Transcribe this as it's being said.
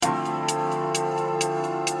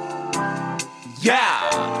Yeah.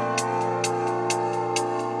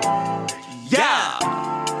 Yeah.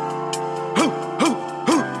 Hoo, hoo,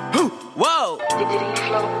 hoo, hoo. Whoa.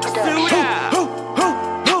 Suit up.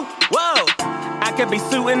 Whoa. I could be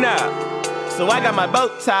suiting up, so I got my bow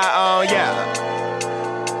tie on, yeah.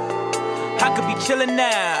 I could be chilling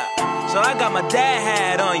now, so I got my dad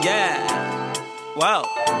hat on, yeah. Whoa.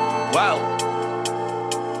 Whoa.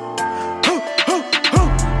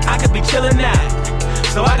 I could be chillin' now,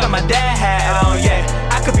 so I got my dad hat on, yeah.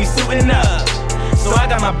 I could be suiting up, so I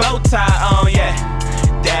got my bow tie on, yeah.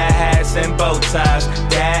 Dad hats and bow ties,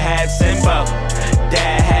 dad hats and bow,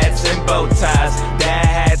 dad hats and bow ties, dad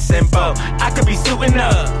hats and bow. I could be suiting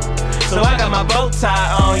up, so I got my bow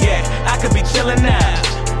tie on, yeah. I could be chillin'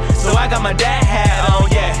 now, so I got my dad hat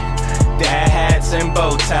on, yeah. Dad hats and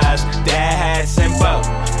bow ties, dad hats and bow,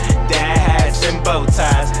 dad hats and bow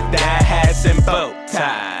ties, dad hats and bow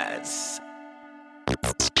ties.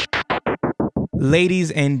 Ladies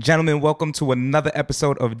and gentlemen, welcome to another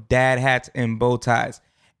episode of Dad Hats and Bow Ties,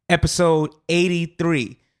 episode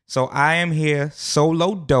 83. So I am here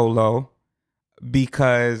solo dolo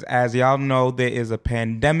because, as y'all know, there is a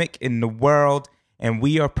pandemic in the world and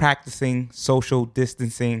we are practicing social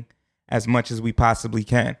distancing as much as we possibly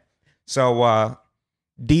can. So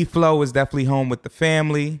D-Flow is definitely home with the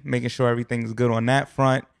family, making sure everything's good on that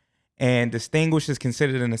front. And Distinguished is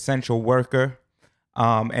considered an essential worker.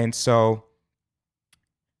 And so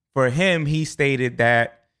for him, he stated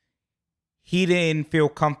that he didn't feel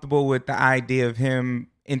comfortable with the idea of him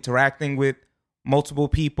interacting with multiple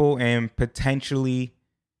people and potentially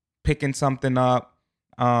picking something up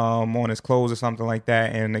on his clothes or something like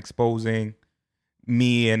that and exposing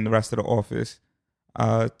me and the rest of the office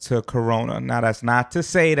to corona. Now, that's not to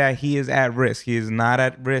say that he is at risk. He is not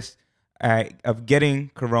at risk of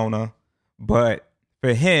getting corona, but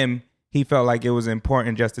for him, he felt like it was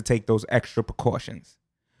important just to take those extra precautions.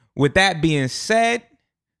 With that being said,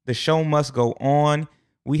 the show must go on.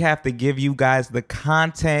 We have to give you guys the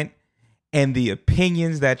content and the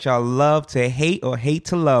opinions that y'all love to hate or hate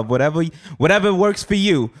to love, whatever works for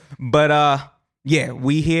you. But yeah,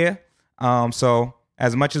 we here. So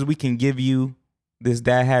as much as we can give you this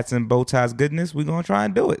Dad Hats and Bow Ties goodness, we're gonna try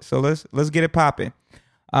and do it. So let's get it popping.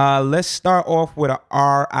 Let's start off with a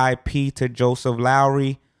RIP to Joseph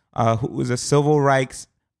Lowery, who was a civil rights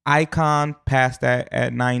icon, passed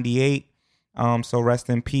at 98. So rest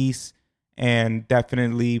in peace, and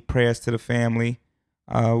definitely prayers to the family.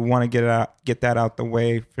 We want to get that out the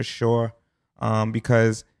way for sure,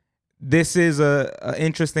 because this is a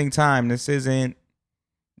interesting time. This isn't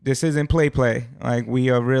play. Like, we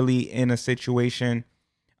are really in a situation,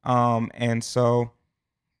 and so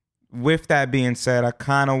with that being said, I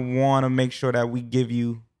kind of want to make sure that we give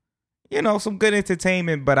you, some good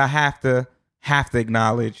entertainment, but I have to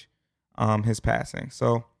acknowledge his passing.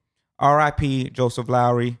 So R.I.P. Joseph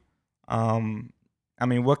Lowery. I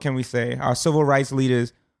mean, what can we say? Our civil rights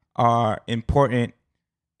leaders are important,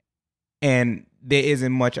 and there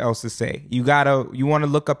isn't much else to say. You want to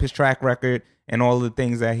look up his track record and all the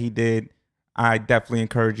things that he did. I definitely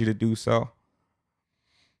encourage you to do so.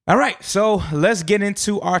 All right, so let's get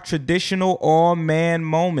into our traditional all-man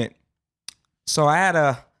moment. So I had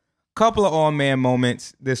a couple of all-man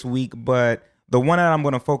moments this week, but the one that I'm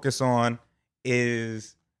going to focus on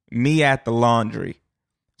is me at the laundry.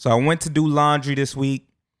 So I went to do laundry this week,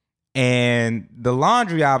 and the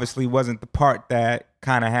laundry obviously wasn't the part that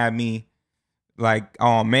kind of had me like,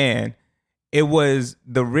 oh man. It was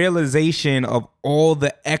the realization of all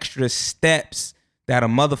the extra steps that a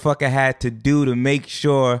motherfucker had to do to make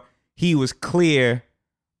sure he was clear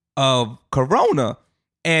of corona.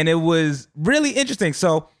 And it was really interesting.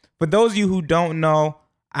 So for those of you who don't know,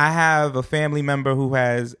 I have a family member who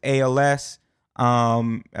has ALS,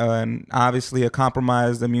 and obviously a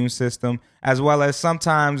compromised immune system, as well as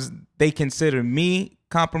sometimes they consider me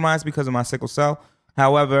compromised because of my sickle cell.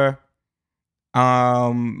 However,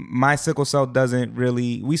 my sickle cell doesn't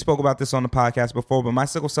really, we spoke about this on the podcast before, but my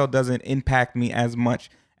sickle cell doesn't impact me as much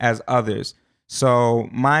as others. So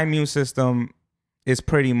my immune system is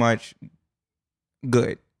pretty much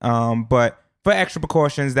good. But for extra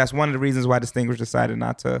precautions, that's one of the reasons why Distinguished decided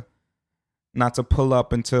not to pull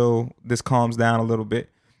up until this calms down a little bit.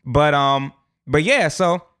 But yeah,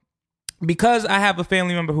 so because I have a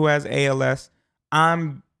family member who has ALS,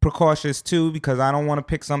 I'm precautious too, because I don't want to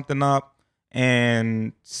pick something up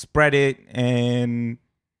and spread it to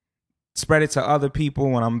other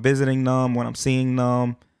people when I'm visiting them, when I'm seeing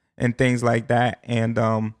them, and things like that. And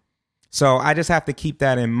so I just have to keep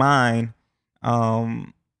that in mind,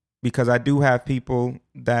 because I do have people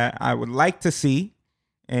that I would like to see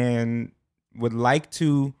and would like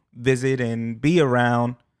to visit and be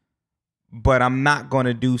around, but I'm not going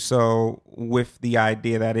to do so with the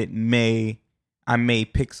idea that I may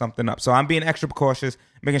pick something up. So I'm being extra cautious,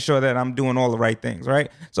 making sure that I'm doing all the right things,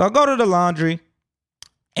 right? So I go to the laundry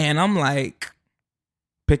and I'm like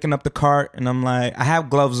picking up the cart and I'm like, I have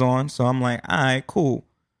gloves on. So I'm like, all right, cool.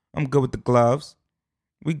 I'm good with the gloves.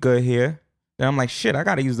 We good here. Then I'm like, shit, I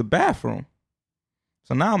got to use the bathroom.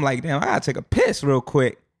 So now I'm like, damn, I got to take a piss real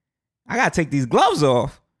quick. I got to take these gloves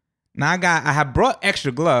off. Now I have brought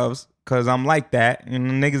extra gloves because I'm like that.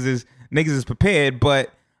 And niggas is prepared,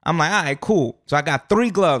 but I'm like, all right, cool. So I got 3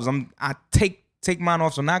 gloves. I take mine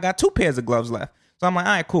off. So now I got 2 pairs of gloves left. So I'm like,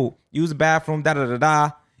 all right, cool. Use the bathroom, get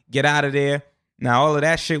out of there. Now all of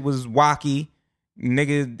that shit was wacky.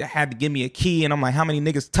 Nigga had to give me a key, and I'm like, how many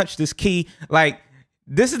niggas touched this key? Like,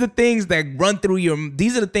 these are the things that run through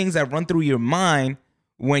your mind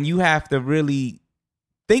when you have to really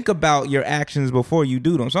think about your actions before you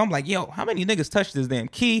do them. So I'm like, yo, how many niggas touched this damn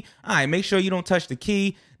key? All right, make sure you don't touch the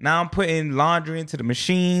key. Now I'm putting laundry into the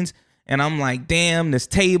machines, and I'm like, damn, this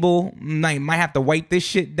table, I might have to wipe this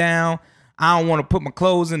shit down. I don't want to put my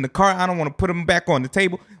clothes in the cart. I don't want to put them back on the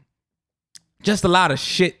table. Just a lot of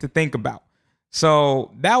shit to think about.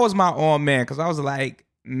 So that was my man, because I was like,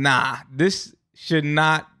 nah, this should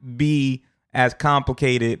not be as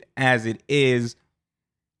complicated as it is.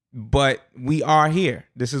 But we are here.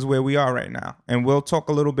 This is where we are right now. And we'll talk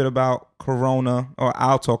a little bit about Corona, or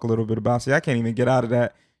I'll talk a little bit about, see, I can't even get out of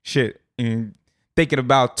that shit and thinking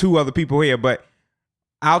about 2 other people here, but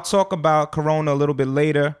I'll talk about Corona a little bit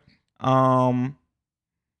later.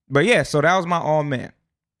 But yeah, so that was my man.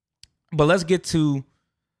 But let's get to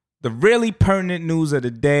the really pertinent news of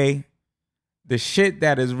the day, the shit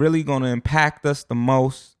that is really going to impact us the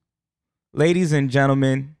most. Ladies and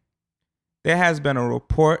gentlemen, there has been a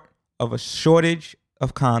report of a shortage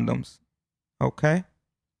of condoms. Okay?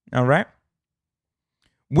 All right?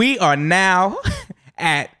 We are now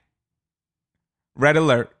at red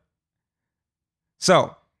alert.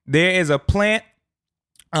 So, there is a plant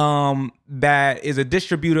that is a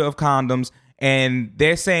distributor of condoms, and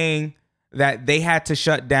they're saying that they had to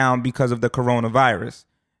shut down because of the coronavirus.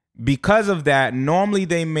 Because of that, normally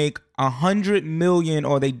they make 100 million,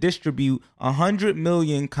 or they distribute 100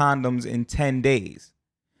 million condoms in 10 days.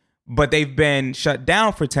 But they've been shut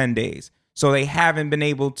down for 10 days. So they haven't been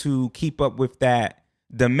able to keep up with that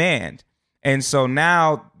demand. And so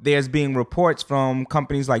now there's being reports from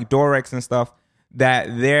companies like Durex and stuff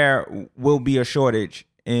that there will be a shortage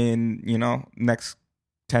in, next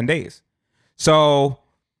 10 days. So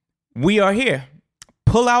we are here.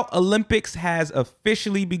 Pull-out Olympics has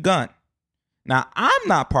officially begun. Now, I'm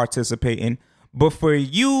not participating, but for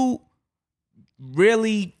you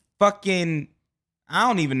really fucking, I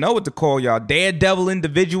don't even know what to call y'all, daredevil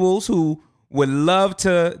individuals who would love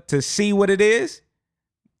to see what it is,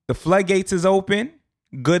 the floodgates is open.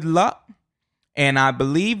 Good luck. And I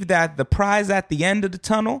believe that the prize at the end of the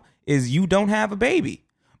tunnel is you don't have a baby.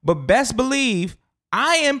 But best believe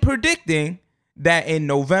I am predicting that in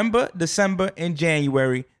November, December, and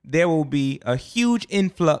January, there will be a huge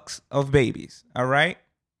influx of babies, all right?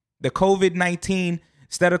 The COVID-19,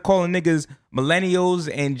 instead of calling niggas millennials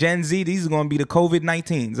and Gen Z, these are going to be the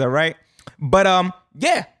COVID-19s, all right? But,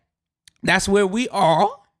 yeah, that's where we are.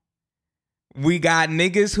 We got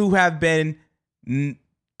niggas who have been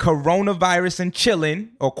coronavirus and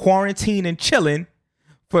chilling, or quarantine and chilling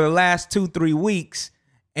for the last 2-3 weeks.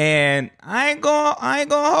 And I ain't gonna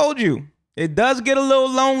hold you. It does get a little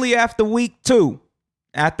lonely after week 2.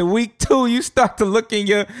 After week 2, you start to look in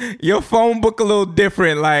your phone book a little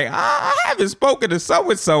different. Like, I haven't spoken to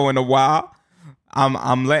so-and-so in a while.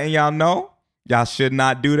 I'm letting y'all know. Y'all should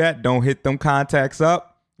not do that. Don't hit them contacts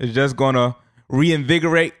up. It's just going to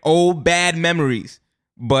reinvigorate old bad memories.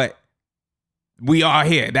 But we are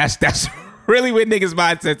here. That's really where niggas'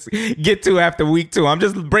 mindsets get to after week 2. I'm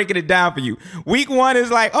just breaking it down for you. Week 1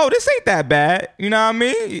 is like, oh, this ain't that bad. You know what I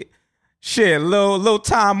mean? Shit, a little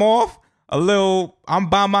time off. I'm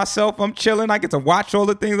by myself. I'm chilling. I get to watch all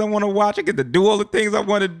the things I want to watch. I get to do all the things I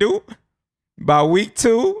want to do. By week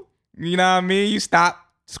 2, you know what I mean? You stop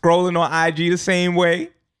scrolling on IG the same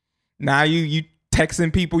way. Now you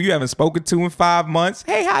texting people you haven't spoken to in 5 months.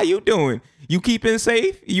 Hey, how you doing? You keeping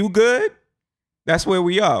safe? You good? That's where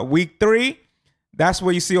we are. Week 3, that's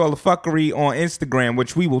where you see all the fuckery on Instagram,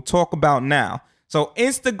 which we will talk about now. So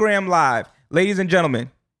Instagram Live, ladies and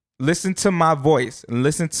gentlemen, listen to my voice and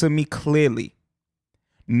listen to me clearly.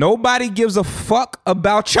 Nobody gives a fuck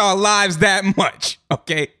about y'all lives that much,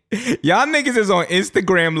 okay? Y'all niggas is on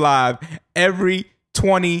Instagram Live every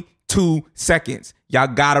 22 seconds. Y'all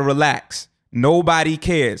gotta relax. Nobody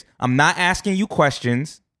cares. I'm not asking you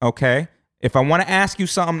questions. okay? If I want to ask you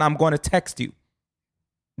something, I'm going to text you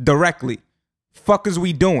directly. Fuck is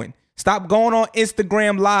we doing? Stop going on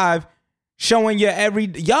Instagram Live showing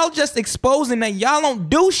y'all just exposing that y'all don't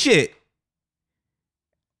do shit.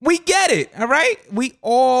 We get it, all right? We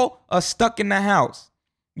all are stuck in the house.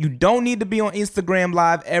 You don't need to be on Instagram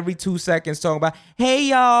Live every 2 seconds talking about, hey,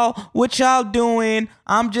 y'all, what y'all doing?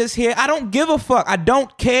 I'm just here. I don't give a fuck. I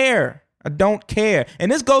don't care. I don't care.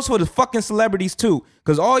 And this goes for the fucking celebrities, too,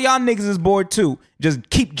 because all y'all niggas is bored, too. Just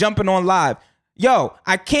keep jumping on live. Yo,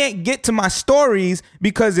 I can't get to my stories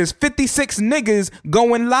because there's 56 niggas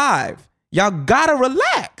going live. Y'all gotta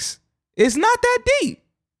relax. It's not that deep.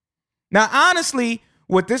 Now, honestly,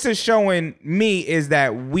 what this is showing me is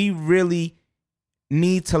that we really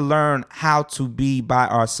need to learn how to be by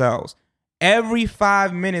ourselves. Every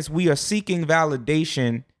 5 minutes, we are seeking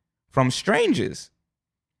validation from strangers.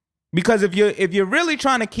 Because if you're really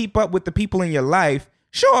trying to keep up with the people in your life,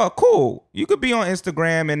 sure, cool. You could be on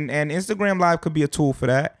Instagram, and Instagram Live could be a tool for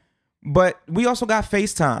that. But we also got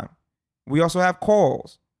FaceTime. We also have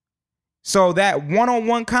calls. So that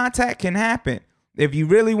one-on-one contact can happen. If you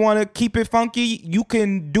really want to keep it funky, you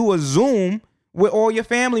can do a Zoom with all your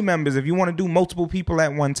family members if you want to do multiple people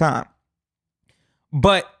at one time.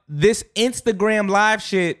 But this Instagram Live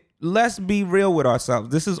shit, let's be real with ourselves.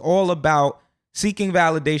 This is all about seeking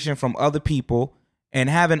validation from other people and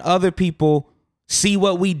having other people see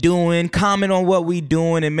what we doing, comment on what we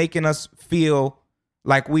doing, and making us feel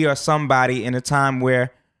like we are somebody in a time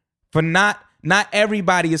where not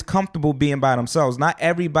everybody is comfortable being by themselves. Not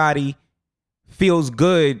everybody feels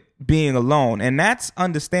good being alone. And that's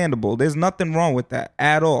understandable. There's nothing wrong with that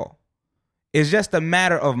at all. It's just a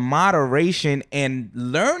matter of moderation and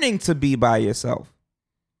learning to be by yourself.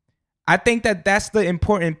 I think that that's the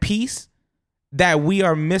important piece that we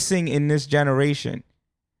are missing in this generation.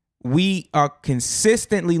 We are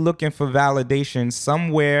consistently looking for validation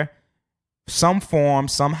somewhere, some form,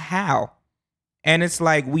 somehow. And it's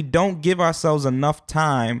like we don't give ourselves enough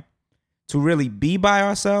time to really be by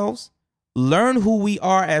ourselves, learn who we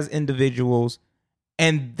are as individuals,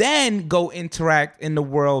 and then go interact in the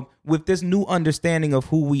world with this new understanding of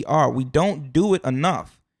who we are. We don't do it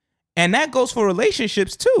enough. And that goes for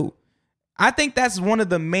relationships too. I think that's one of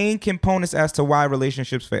the main components as to why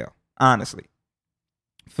relationships fail, honestly.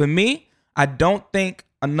 For me, I don't think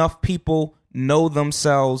enough people know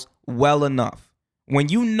themselves well enough. When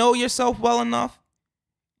you know yourself well enough,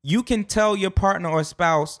 you can tell your partner or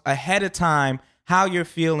spouse ahead of time how you're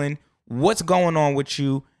feeling, what's going on with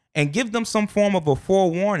you, and give them some form of a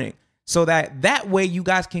forewarning so that way you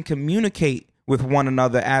guys can communicate with one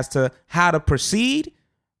another as to how to proceed.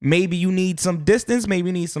 Maybe you need some distance, maybe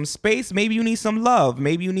you need some space, maybe you need some love,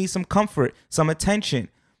 maybe you need some comfort, some attention.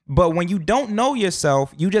 But when you don't know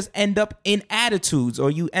yourself, you just end up in attitudes, or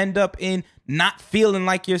you end up in not feeling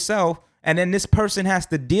like yourself. And then this person has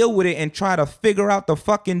to deal with it and try to figure out the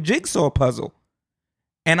fucking jigsaw puzzle.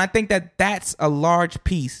 And I think that that's a large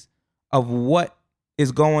piece of what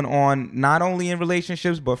is going on, not only in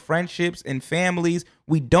relationships, but friendships and families.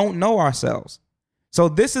 We don't know ourselves. So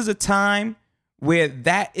this is a time where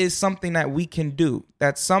that is something that we can do.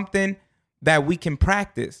 That's something that we can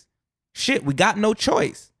practice. Shit, we got no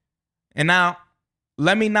choice. And now,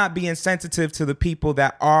 let me not be insensitive to the people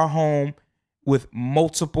that are home with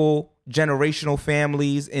multiple generational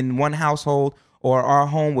families in one household, or are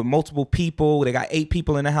home with multiple people. They got 8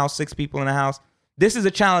 people in the house, 6 people in the house. This is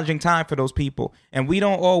a challenging time for those people. And we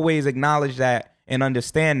don't always acknowledge that and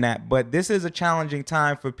understand that. But this is a challenging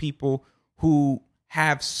time for people who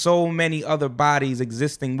have so many other bodies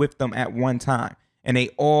existing with them at one time. And they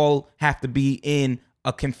all have to be in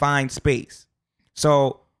a confined space.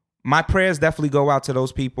 So my prayers definitely go out to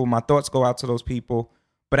those people. My thoughts go out to those people.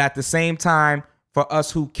 But at the same time, for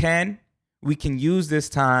us who can, we can use this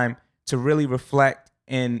time to really reflect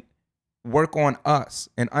and work on us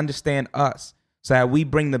and understand us so that we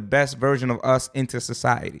bring the best version of us into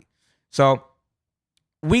society. So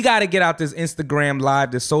we got to get out this Instagram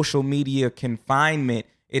Live, this social media confinement.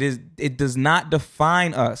 It does not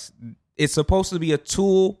define us. It's supposed to be a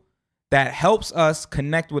tool that helps us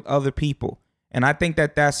connect with other people. And I think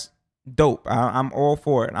that that's dope. I'm all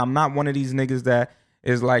for it. I'm not one of these niggas that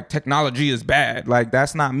is like, technology is bad. Like,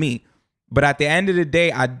 that's not me. But at the end of the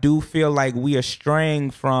day, I do feel like we are straying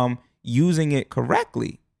from using it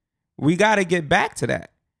correctly. We got to get back to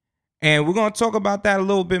that. And we're going to talk about that a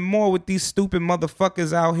little bit more with these stupid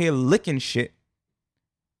motherfuckers out here licking shit.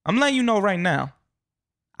 I'm letting you know right now.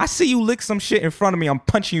 I see you lick some shit in front of me, I'm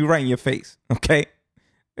punching you right in your face. Okay?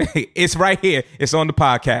 It's right here. It's on the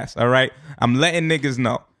podcast. All right? I'm letting niggas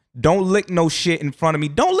know. Don't lick no shit in front of me.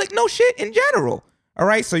 Don't lick no shit in general. All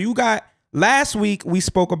right, so you got, last week we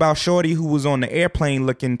spoke about Shorty who was on the airplane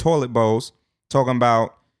licking toilet bowls, talking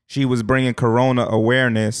about she was bringing corona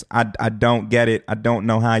awareness. I don't get it. I don't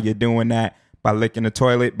know how you're doing that by licking the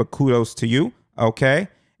toilet, but kudos to you, okay?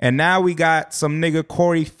 And now we got some nigga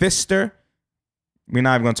Corey Pfister. We're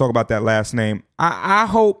not even going to talk about that last name. I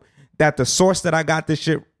hope that the source that I got this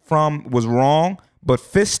shit from was wrong, but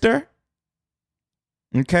Pfister,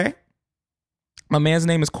 okay? My man's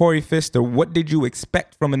name is Corey Pfister. What did you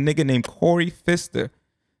expect from a nigga named Corey Pfister?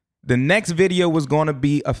 The next video was going to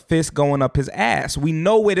be a fist going up his ass. We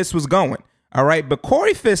know where this was going, all right? But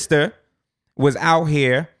Corey Pfister was out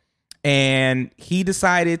here, and he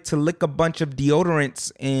decided to lick a bunch of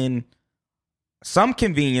deodorants in some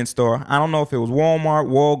convenience store. I don't know if it was Walmart,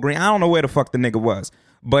 Walgreens. I don't know where the fuck the nigga was.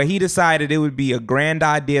 But he decided it would be a grand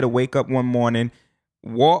idea to wake up one morning,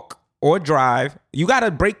 walk or drive. You got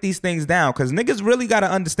to break these things down because niggas really got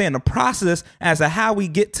to understand the process as to how we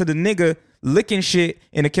get to the nigga licking shit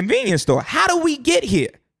in a convenience store. How do we get here?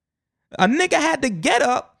 A nigga had to get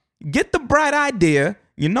up, get the bright idea.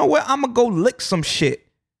 You know what? I'm going to go lick some shit.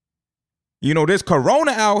 You know, there's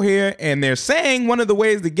corona out here, and they're saying one of the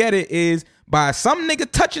ways to get it is by some nigga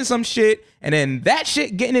touching some shit and then that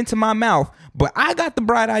shit getting into my mouth. But I got the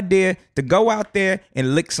bright idea to go out there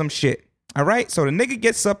and lick some shit. All right? So the nigga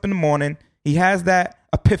gets up in the morning. He has that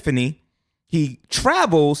epiphany. He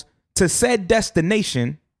travels to said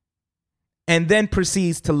destination and then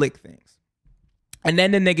proceeds to lick things. And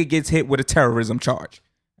then the nigga gets hit with a terrorism charge.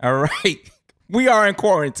 All right? We are in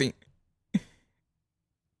quarantine.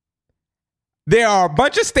 There are a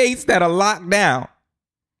bunch of states that are locked down.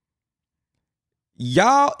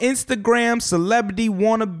 Y'all Instagram celebrity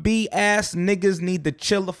wannabe ass niggas need to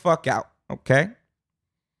chill the fuck out, okay?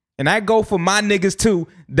 And I go for my niggas too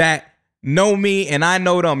that know me and I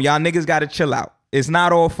know them. Y'all niggas got to chill out. It's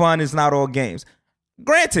not all fun. It's not all games.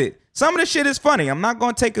 Granted, some of the shit is funny. I'm not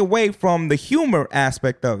going to take away from the humor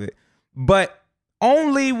aspect of it. But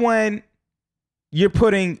only when you're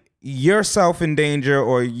putting yourself in danger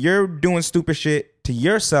or you're doing stupid shit to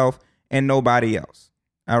yourself and nobody else.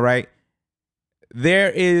 All right?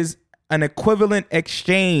 There is an equivalent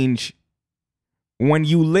exchange when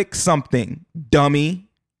you lick something, dummy.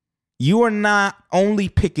 You are not only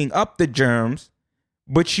picking up the germs,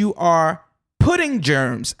 but you are putting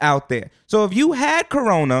germs out there. So if you had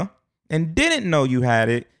corona and didn't know you had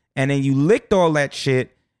it, and then you licked all that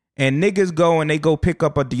shit, and niggas go and they go pick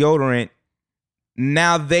up a deodorant,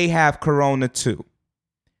 now they have corona too.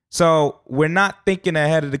 So we're not thinking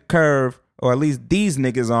ahead of the curve, or at least these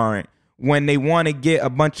niggas aren't, when they want to get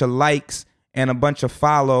a bunch of likes and a bunch of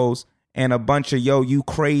follows and a bunch of yo, you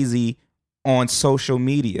crazy on social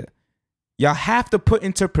media. Y'all have to put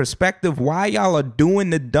into perspective why y'all are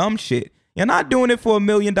doing the dumb shit. You're not doing it for $1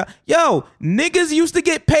 million. Yo, niggas used to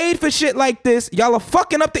get paid for shit like this. Y'all are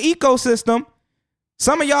fucking up the ecosystem.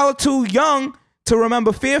 Some of y'all are too young to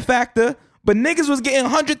remember Fear Factor, but niggas was getting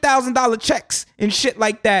 $100,000 checks and shit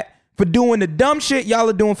like that for doing the dumb shit y'all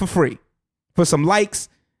are doing for free. For some likes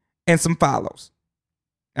and some follows.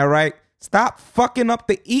 All right? Stop fucking up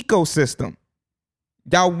the ecosystem.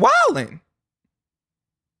 Y'all wildin'.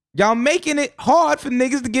 Y'all making it hard for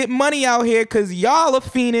niggas to get money out here because y'all are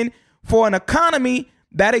fiending for an economy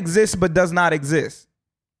that exists but does not exist.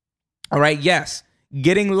 All right? Yes.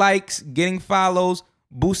 Getting likes, getting follows,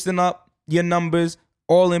 boosting up your numbers,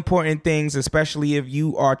 all important things, especially if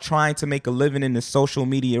you are trying to make a living in the social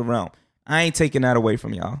media realm. I ain't taking that away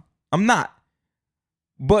from y'all. I'm not.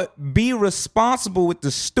 But be responsible with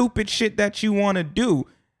the stupid shit that you want to do.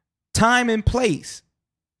 Time and place.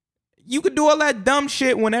 You could do all that dumb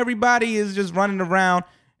shit when everybody is just running around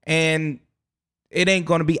and it ain't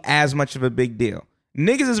going to be as much of a big deal.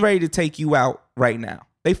 Niggas is ready to take you out right now.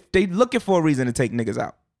 They looking for a reason to take niggas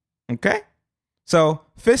out. Okay? So,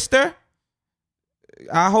 Pfister,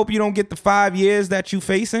 I hope you don't get the 5 years that you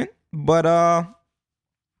facing, but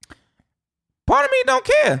part of me don't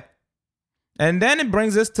care. And then it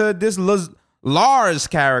brings us to this Lars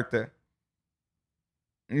character.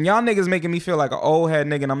 And y'all niggas making me feel like an old head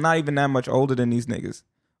nigga, and I'm not even that much older than these niggas.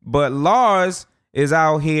 But Lars is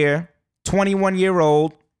out here,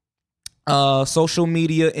 21-year-old, social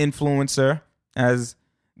media influencer, as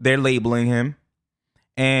they're labeling him.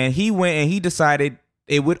 And he went and he decided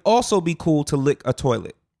it would also be cool to lick a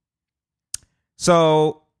toilet.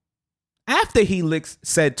 So after he licks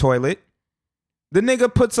said toilet, the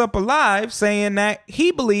nigga puts up a live saying that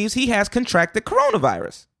he believes he has contracted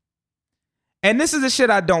coronavirus. And this is the shit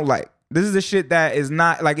I don't like. This is the shit that is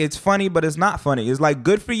not, like, it's funny, but it's not funny. It's like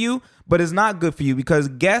good for you, but it's not good for you because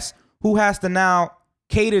guess who has to now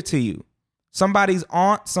cater to you? somebody's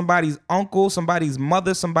aunt, somebody's uncle, somebody's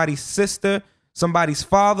mother, somebody's sister, somebody's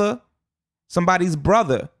father, somebody's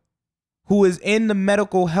brother who is in the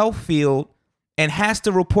medical health field and has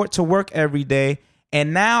to report to work every day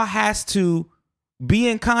and now has to be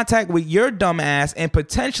in contact with your dumb ass and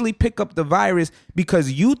potentially pick up the virus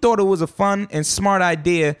because you thought it was a fun and smart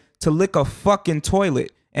idea to lick a fucking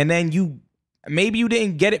toilet. And then maybe you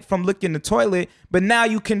didn't get it from licking the toilet, but now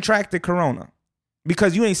you contracted corona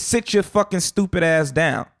because you ain't sit your fucking stupid ass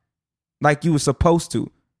down like you were supposed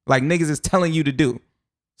to, like niggas is telling you to do.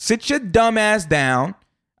 Sit your dumb ass down,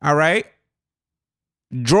 all right?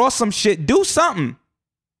 Draw some shit, do something.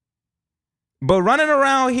 But running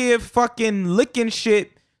around here fucking licking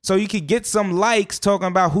shit so you could get some likes talking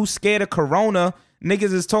about who's scared of corona.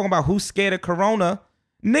 Niggas is talking about who's scared of corona.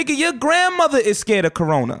 Nigga, your grandmother is scared of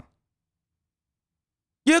corona.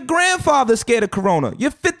 Your grandfather's scared of corona.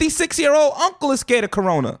 Your 56-year-old uncle is scared of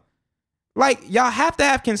corona. Like, y'all have to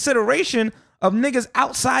have consideration of niggas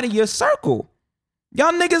outside of your circle.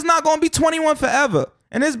 Y'all niggas not gonna be 21 forever.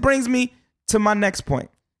 And this brings me to my next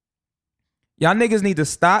point. Y'all niggas need to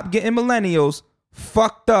stop getting millennials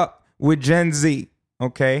fucked up with Gen Z,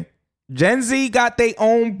 okay? Gen Z got their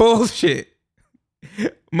own bullshit.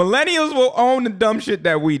 Millennials will own the dumb shit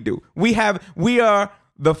that we do. We are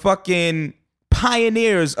the fucking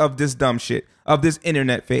pioneers of this dumb shit, of this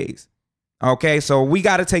internet phase. Okay, so we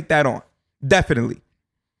got to take that on. Definitely.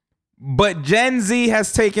 But Gen Z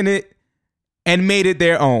has taken it and made it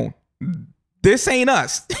their own. This ain't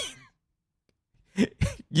us.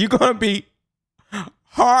 You're going to be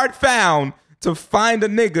hard found to find a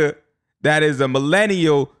nigga that is a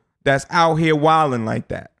millennial that's out here wilding like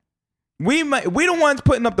that. We the ones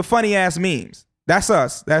putting up the funny ass memes. That's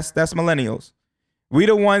us. That's millennials. We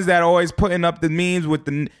the ones that always putting up the memes with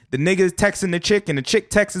the niggas texting the chick and the chick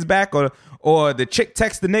texts back, or the chick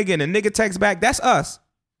texts the nigga and the nigga texts back. That's us.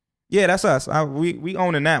 Yeah, that's us. We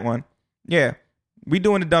owning that one. Yeah, we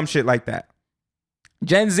doing the dumb shit like that.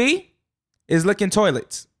 Gen Z is licking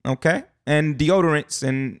toilets, okay, and deodorants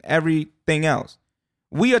and everything else.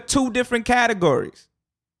 We are two different categories.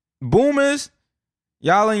 Boomers,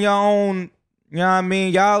 y'all in your own, you know what I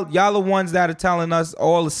mean? Y'all the ones that are telling us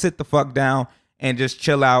all to sit the fuck down and just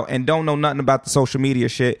chill out and don't know nothing about the social media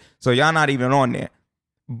shit. So y'all not even on there.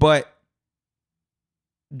 But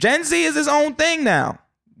Gen Z is its own thing now.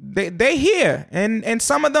 They here, and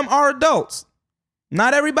some of them are adults.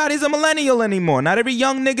 Not everybody's a millennial anymore. Not every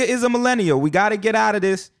young nigga is a millennial. We got to get out of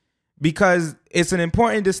this because it's an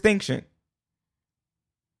important distinction.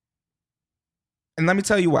 And let me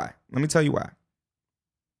tell you why.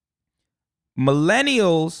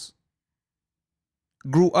 Millennials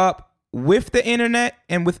grew up with the internet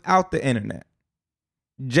and without the internet.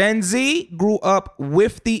 Gen Z grew up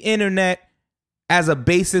with the internet as a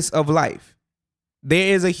basis of life.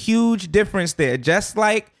 There is a huge difference there. Just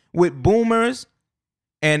like with boomers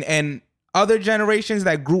and other generations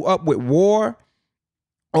that grew up with war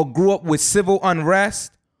or grew up with civil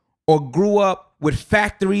unrest or grew up with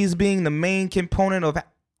factories being the main component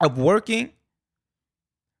of working,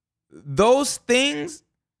 those things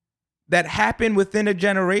that happen within a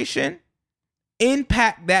generation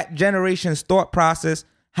impact that generation's thought process,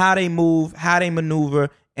 how they move, how they maneuver,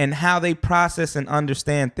 and how they process and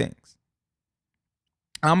understand things.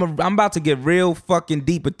 I'm about to get real fucking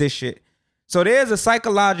deep with this shit. So there's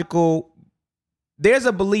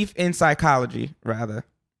a belief in psychology, rather,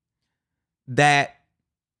 that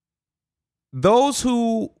those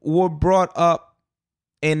who were brought up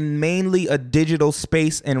in mainly a digital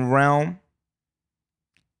space and realm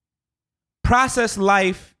process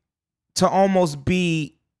life to almost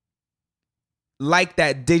be like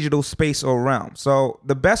that digital space or realm. So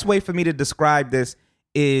the best way for me to describe this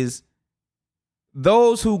is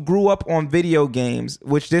those who grew up on video games,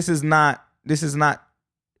 which this is not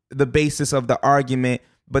the basis of the argument,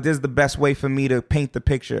 but this is the best way for me to paint the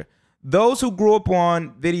picture. Those who grew up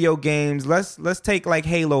on video games, let's take like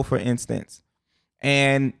Halo for instance.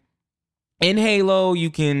 And in Halo,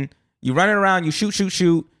 you run around, you shoot,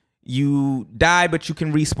 you die, but you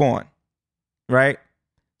can respawn, right?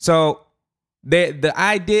 So the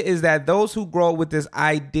idea is that those who grow up with this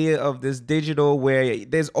idea of this digital where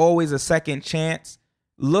there's always a second chance,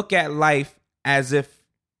 look at life as if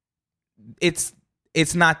it's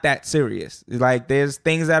not that serious. Like there's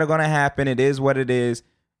things that are going to happen. It is what it is.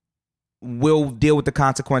 We'll deal with the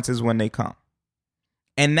consequences when they come.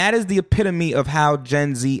 And that is the epitome of how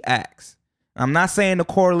Gen Z acts. I'm not saying the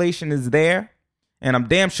correlation is there, and I'm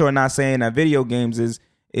damn sure not saying that video games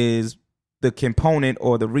is the component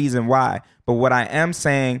or the reason why. But what I am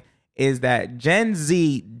saying is that Gen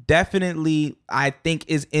Z definitely, I think,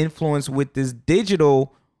 is influenced with this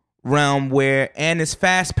digital realm and this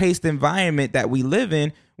fast-paced environment that we live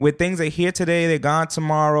in, where things are here today, they're gone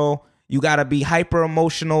tomorrow. You got to be hyper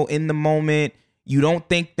emotional in the moment. You don't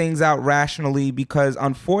think things out rationally, because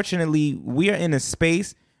unfortunately we are in a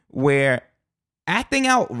space where acting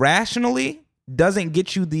out rationally doesn't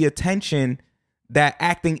get you the attention that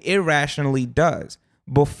acting irrationally does.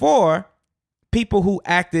 Before, people who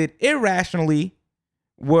acted irrationally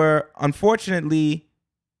were unfortunately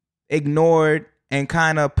ignored and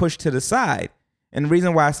kind of pushed to the side. And the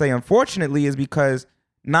reason why I say unfortunately is because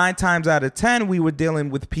 9 times out of 10, we were dealing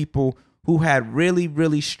with people who had really,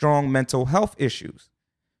 really strong mental health issues.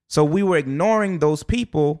 So we were ignoring those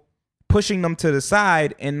people, pushing them to the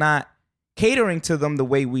side, and not catering to them the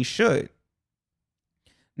way we should.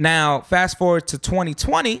 Now, fast forward to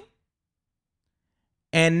 2020,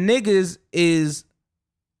 and niggas is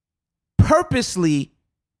purposely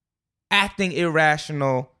acting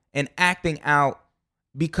irrational and acting out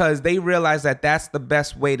because they realize that that's the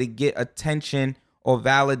best way to get attention or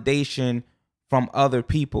validation from other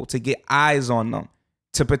people, to get eyes on them,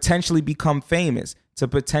 to potentially become famous, to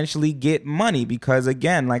potentially get money. Because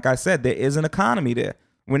again, like I said, there is an economy there.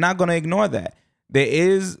 We're not going to ignore that. There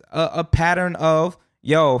is a pattern of,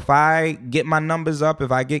 yo, if I get my numbers up,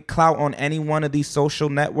 if I get clout on any one of these social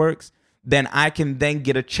networks, then I can then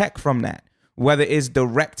get a check from that. Whether it's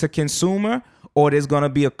direct to consumer, or there's going to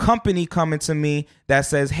be a company coming to me that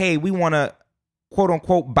says, hey, we want to, quote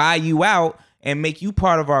unquote, buy you out and make you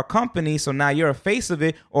part of our company, so now you're a face of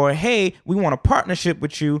it. Or, hey, we want a partnership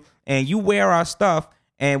with you and you wear our stuff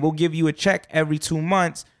and we'll give you a check every 2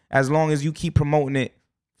 months as long as you keep promoting it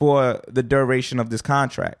for the duration of this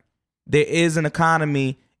contract. There is an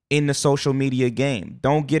economy in the social media game.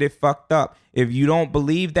 Don't get it fucked up. If you don't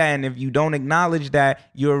believe that, and if you don't acknowledge that,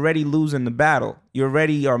 you're already losing the battle. You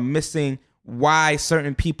already are missing why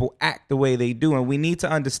certain people act the way they do. And we need to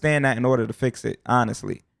understand that in order to fix it,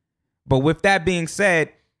 honestly. But with that being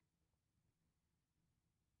said,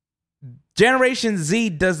 Generation Z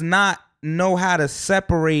does not know how to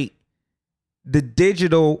separate the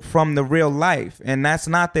digital from the real life. And that's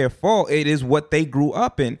not their fault. It is what they grew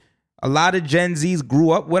up in. A lot of Gen Zs grew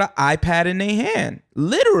up with an iPad in their hand.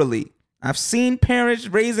 Literally. I've seen parents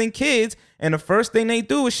raising kids, and the first thing they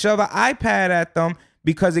do is shove an iPad at them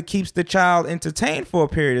because it keeps the child entertained for a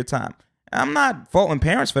period of time. I'm not faulting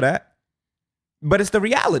parents for that, but it's the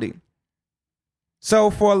reality.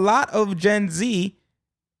 So for a lot of Gen Z,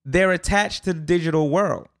 they're attached to the digital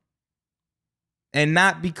world. And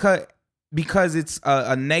not because it's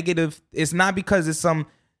a negative, it's not because it's some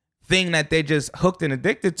thing that they're just hooked and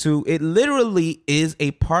addicted to. It literally is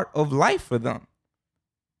a part of life for them.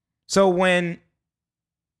 So when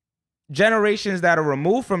generations that are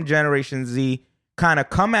removed from Generation Z kind of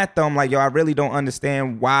come at them like, yo, I really don't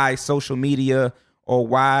understand why social media or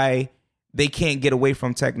why they can't get away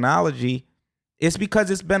from technology, it's because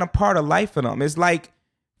it's been a part of life for them. It's like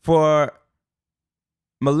for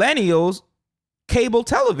millennials, cable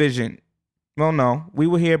television. Well, no, we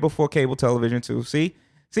were here before cable television too. See,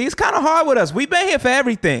 it's kind of hard with us. We've been here for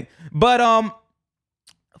everything. But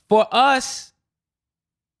for us,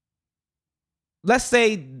 let's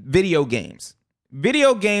say video games.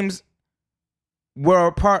 Video games were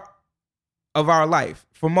a part of our life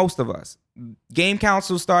for most of us. Game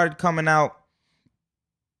consoles started coming out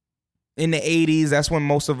in the 80s. That's when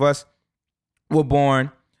most of us were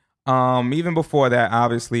born. Even before that,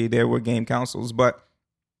 obviously, there were game consoles. But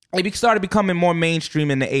it started becoming more mainstream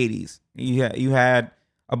in the 80s. You had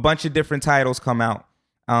a bunch of different titles come out,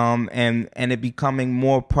 and it becoming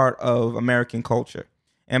more part of American culture.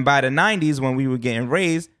 And by the 90s, when we were getting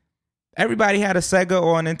raised, everybody had a Sega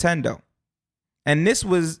or a Nintendo. And this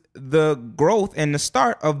was the growth and the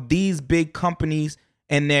start of these big companies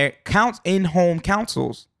and their in-home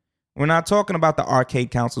consoles. We're not talking about the arcade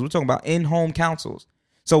consoles. We're talking about in-home consoles.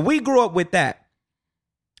 So we grew up with that.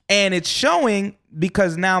 And it's showing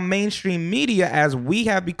because now mainstream media, as we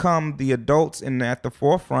have become the adults and at the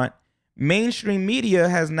forefront, mainstream media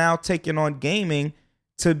has now taken on gaming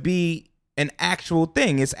to be an actual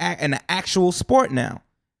thing. It's an actual sport now.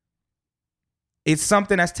 It's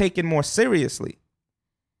something that's taken more seriously.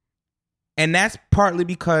 And that's partly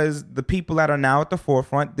because the people that are now at the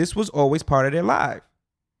forefront, this was always part of their life.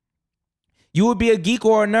 You would be a geek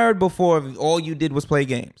or a nerd before if all you did was play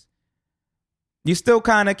games. You still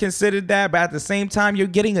kind of considered that, but at the same time, you're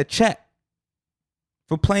getting a check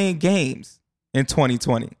for playing games in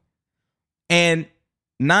 2020. And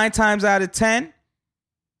 9 times out of 10,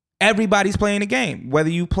 everybody's playing a game. Whether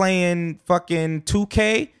you playing fucking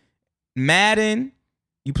 2K, Madden,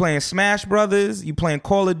 You playing Smash Brothers, you playing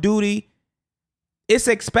Call of Duty. It's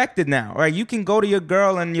expected now, right? You can go to your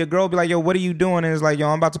girl and your girl be like, yo, what are you doing? And it's like, yo,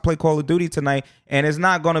 I'm about to play Call of Duty tonight. And it's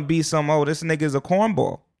not going to be some, oh, this nigga's a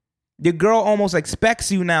cornball. Your girl almost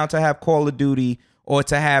expects you now to have Call of Duty or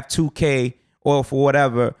to have 2K or for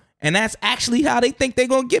whatever. And that's actually how they think they're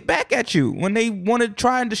going to get back at you when they want to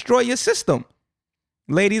try and destroy your system.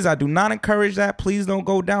 Ladies, I do not encourage that. Please don't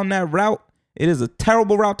go down that route. It is a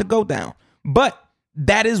terrible route to go down. But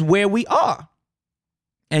that is where we are.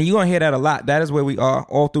 And you're going to hear that a lot. That is where we are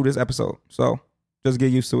all through this episode. So just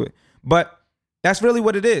get used to it. But that's really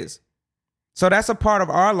what it is. So that's a part of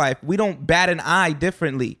our life. We don't bat an eye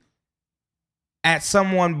differently at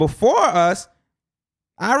someone before us.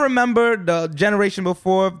 I remember the generation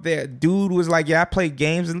before, the dude was like, yeah, I play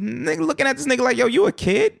games. And nigga looking at this nigga like, yo, you a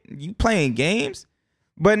kid? You playing games?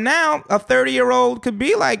 But now a 30-year-old could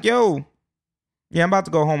be like, yo, yeah, I'm about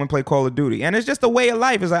to go home and play Call of Duty. And it's just a way of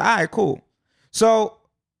life. It's like, all right, cool. So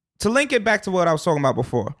to link it back to what I was talking about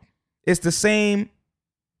before, it's the same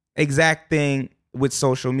exact thing with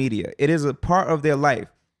social media. It is a part of their life.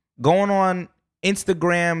 Going on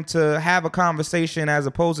Instagram to have a conversation as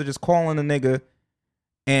opposed to just calling a nigga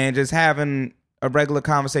and just having a regular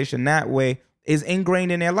conversation that way is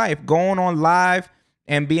ingrained in their life. Going on live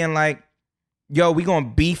and being like, yo, we gonna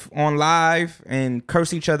beef on live and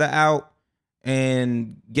curse each other out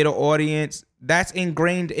and get an audience. That's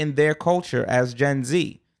ingrained in their culture as Gen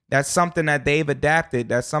Z. That's something that they've adapted.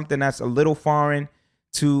 That's something that's a little foreign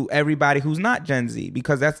to everybody who's not Gen Z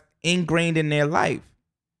because that's ingrained in their life.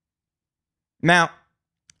 Now,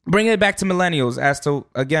 bringing it back to millennials as to,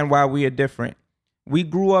 again, why we are different. We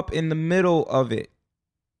grew up in the middle of it.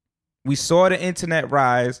 We saw the internet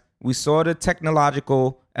rise. We saw the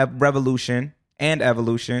technological revolution and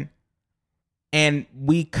evolution. And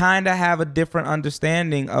we kind of have a different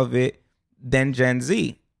understanding of it than Gen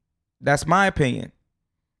Z. That's my opinion.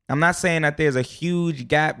 I'm not saying that there's a huge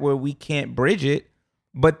gap where we can't bridge it,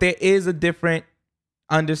 but there is a different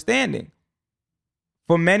understanding.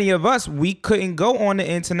 For many of us, we couldn't go on the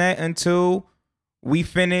internet until we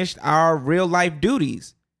finished our real life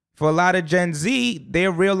duties. For a lot of Gen Z,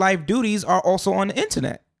 their real life duties are also on the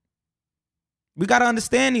internet. We got to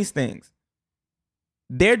understand these things.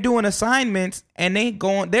 They're doing assignments and they're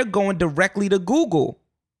going directly to Google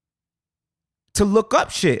to look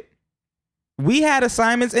up shit. We had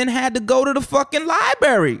assignments and had to go to the fucking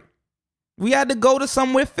library. We had to go to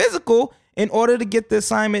somewhere physical in order to get the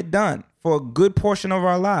assignment done for a good portion of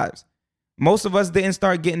our lives. Most of us didn't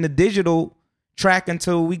start getting the digital track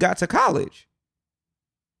until we got to college.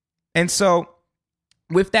 And so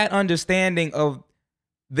with that understanding of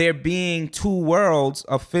there being two worlds,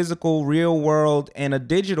 a physical real world and a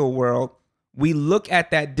digital world, we look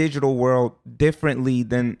at that digital world differently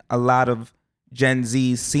than a lot of Gen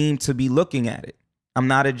Zs seem to be looking at it. I'm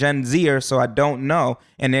not a Gen Zer, so I don't know.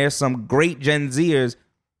 And there's some great Gen Zers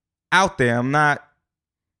out there. I'm not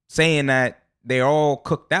saying that they're all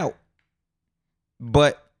cooked out.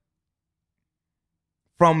 But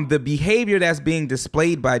from the behavior that's being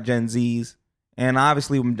displayed by Gen Zs, and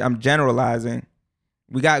obviously I'm generalizing,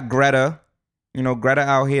 we got Greta, Greta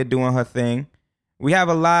out here doing her thing. We have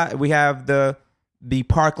the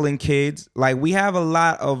Parkland kids. Like, we have a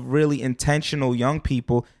lot of really intentional young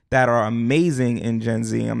people that are amazing in Gen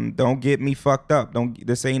Z. Don't get me fucked up.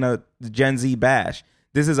 This ain't a Gen Z bash.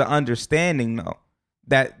 This is an understanding, though,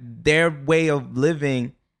 that their way of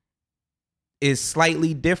living is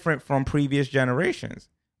slightly different from previous generations.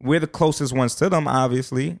 We're the closest ones to them,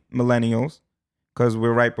 obviously, millennials, because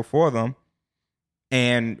we're right before them.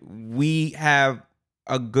 And we have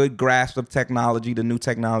a good grasp of technology, the new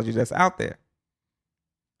technology that's out there.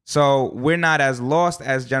 So we're not as lost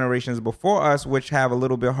as generations before us, which have a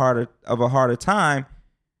little bit harder time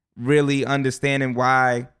really understanding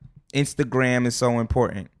why Instagram is so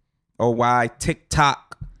important, or why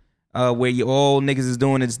TikTok, where you all niggas is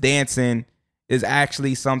doing is dancing, is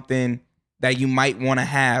actually something that you might want to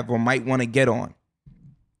have or might want to get on.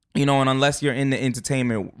 And unless you're in the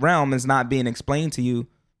entertainment realm, it's not being explained to you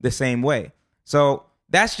the same way. So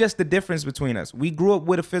that's just the difference between us. We grew up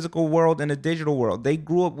with a physical world and a digital world. They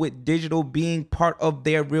grew up with digital being part of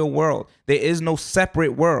their real world. There is no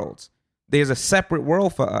separate worlds. There's a separate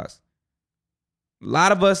world for us. A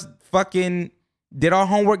lot of us fucking did our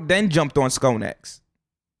homework, then jumped on Skonex.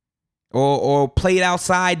 Or played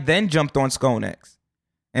outside, then jumped on Skonex.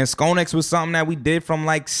 And Skonex was something that we did from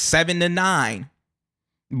like 7 to 9.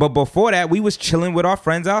 But before that, we was chilling with our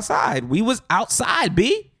friends outside. We was outside,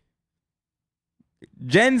 B.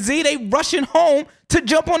 Gen Z, they rushing home to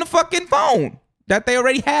jump on the fucking phone that they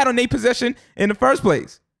already had on their possession in the first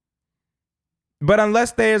place. But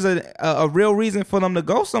unless there's a real reason for them to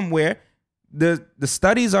go somewhere, the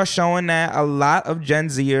studies are showing that a lot of Gen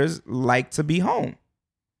Zers like to be home.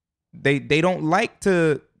 They don't like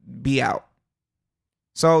to be out.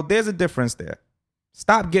 So there's a difference there.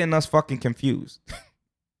 Stop getting us fucking confused.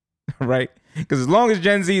 Right? Because as long as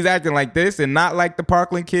Gen Z is acting like this and not like the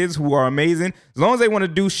Parkland kids who are amazing, as long as they want to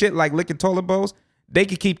do shit like licking toilet bowls, they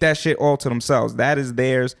can keep that shit all to themselves. That is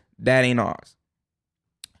theirs. That ain't ours.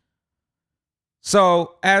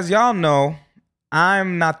 So, as y'all know,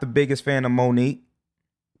 I'm not the biggest fan of Monique.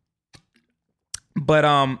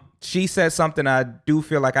 But she said something I do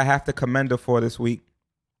feel like I have to commend her for this week.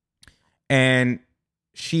 And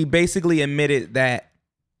she basically admitted that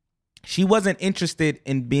she wasn't interested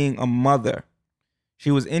in being a mother. She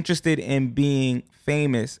was interested in being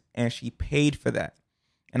famous, and she paid for that.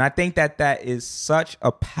 And I think that that is such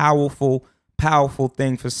a powerful, powerful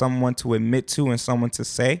thing for someone to admit to and someone to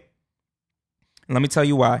say. And let me tell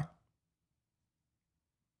you why.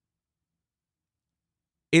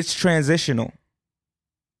 It's transitional.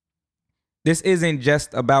 This isn't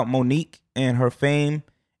just about Monique and her fame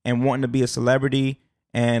and wanting to be a celebrity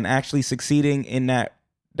and actually succeeding in that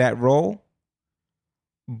role.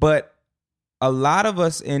 But a lot of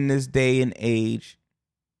us in this day and age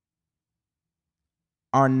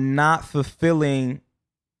are not fulfilling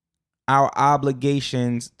our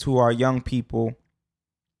obligations to our young people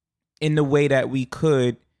in the way that we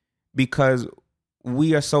could, because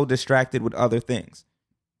we are so distracted with other things.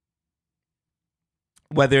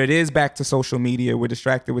 Whether it is back to social media, we're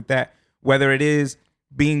distracted with that. Whether it is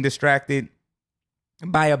being distracted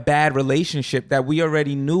by a bad relationship that we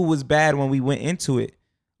already knew was bad when we went into it.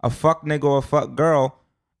 A fuck nigga or a fuck girl,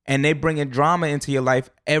 and they bringing drama into your life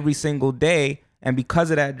every single day. And because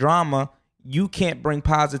of that drama, you can't bring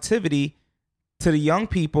positivity to the young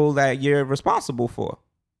people that you're responsible for.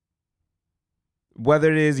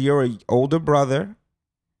 Whether it is you're an older brother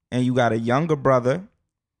and you got a younger brother,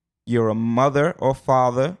 you're a mother or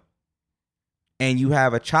father, and you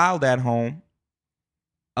have a child at home,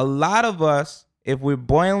 a lot of us, if we're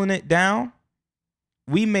boiling it down,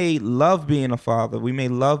 we may love being a father. We may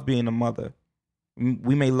love being a mother.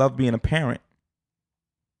 We may love being a parent.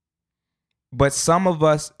 But some of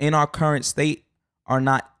us in our current state are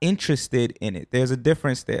not interested in it. There's a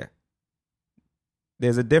difference there.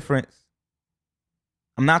 There's a difference.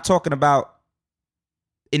 I'm not talking about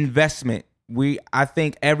investment. I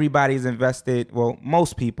think everybody's invested. Well,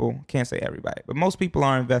 most people, can't say everybody, but most people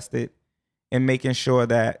are invested in making sure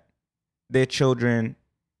that their children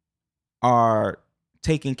are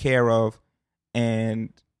taken care of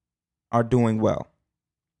and are doing well.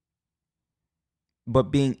 But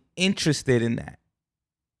being interested in that,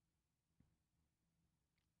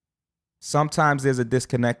 sometimes there's a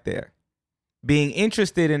disconnect there. Being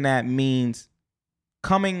interested in that means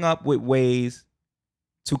coming up with ways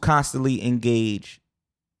to constantly engage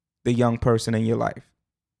the young person in your life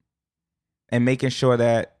and making sure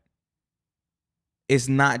that it's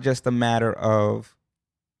not just a matter of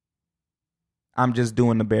I'm just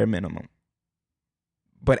doing the bare minimum,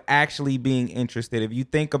 but actually being interested. If you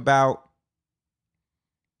think about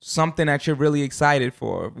something that you're really excited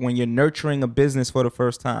for, when you're nurturing a business for the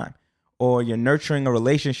first time, or you're nurturing a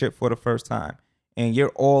relationship for the first time, and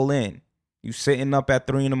you're all in, you sitting up at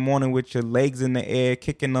 3 a.m. with your legs in the air,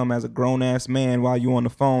 kicking them as a grown-ass man while you on the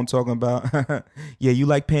phone talking about, yeah, you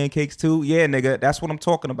like pancakes too? Yeah, nigga, that's what I'm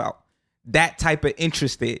talking about. That type of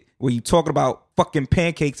interested, where you talking about fucking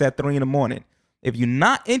pancakes at 3 a.m. If you're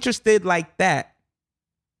not interested like that,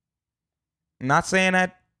 I'm not saying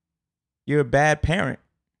that you're a bad parent,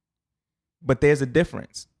 but there's a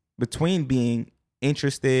difference between being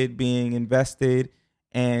interested, being invested,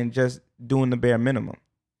 and just doing the bare minimum.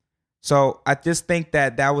 So I just think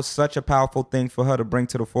that that was such a powerful thing for her to bring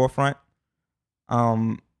to the forefront.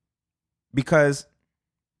 Because,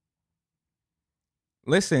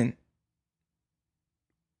 listen,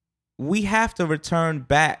 we have to return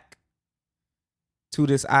back to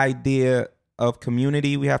this idea of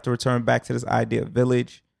community. We have to return back to this idea of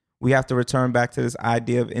village. We have to return back to this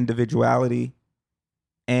idea of individuality.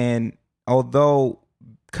 And although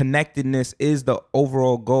connectedness is the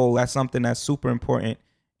overall goal, that's something that's super important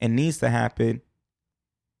and needs to happen.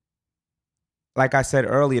 Like I said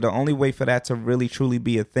earlier, the only way for that to really truly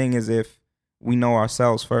be a thing is if we know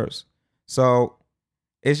ourselves first. So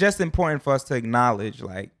it's just important for us to acknowledge,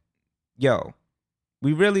 like, yo,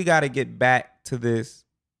 we really got to get back to this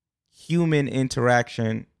human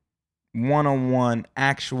interaction, one-on-one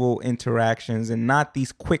actual interactions, and not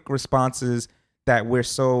these quick responses that we're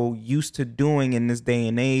so used to doing in this day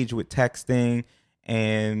and age with texting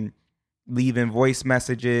and leaving voice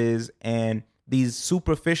messages and these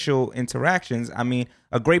superficial interactions. I mean,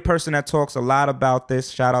 a great person that talks a lot about this,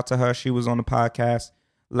 shout out to her, she was on the podcast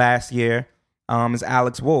last year, is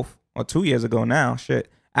Alex Wolf, or 2 years ago now,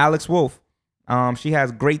 Alex Wolf. She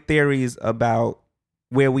has great theories about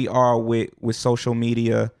where we are with social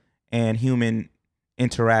media and human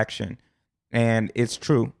interaction. And it's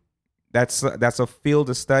true. That's a field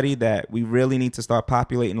of study that we really need to start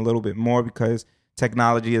populating a little bit more, because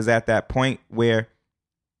technology is at that point where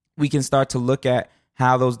we can start to look at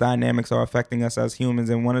how those dynamics are affecting us as humans.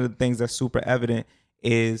 And one of the things that's super evident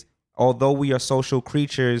is, although we are social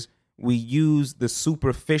creatures, we use the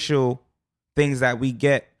superficial things that we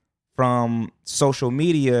get from social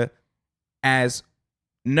media as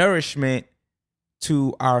nourishment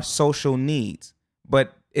to our social needs.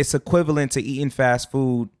 But it's equivalent to eating fast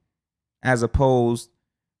food as opposed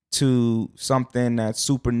to something that's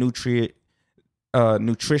super nutritious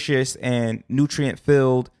and nutrient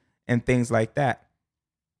filled and things like that.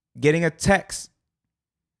 Getting a text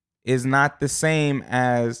is not the same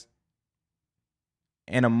as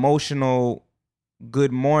an emotional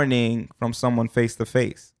good morning from someone face to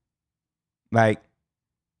face. Like,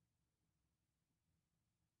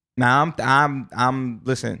 now I'm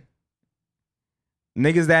listen.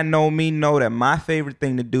 Niggas that know me know that my favorite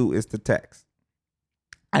thing to do is to text.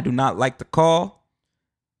 I do not like to call.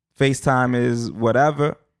 FaceTime is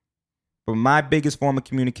whatever. But my biggest form of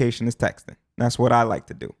communication is texting. That's what I like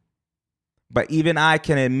to do. But even I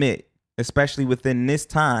can admit, especially within this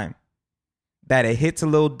time, that it hits a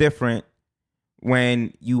little different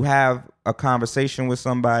when you have a conversation with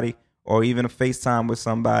somebody or even a FaceTime with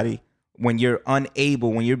somebody, when you're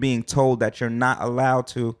unable, when you're being told that you're not allowed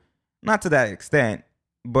to. Not to that extent,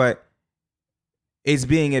 but it's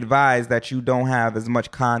being advised that you don't have as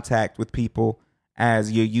much contact with people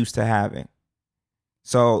as you're used to having.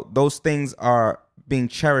 So those things are being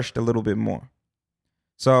cherished a little bit more.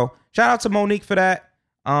 So shout out to Monique for that.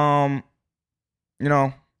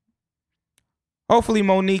 Hopefully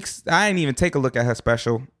Monique's, I didn't even take a look at her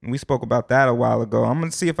special. We spoke about that a while ago. I'm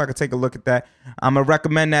going to see if I can take a look at that. I'm going to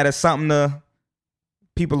recommend that as something to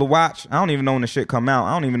people to watch. I don't even know when the shit come out.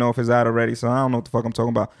 I don't even know if it's out already, so I don't know what the fuck I'm talking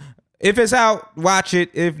about. If it's out, watch it.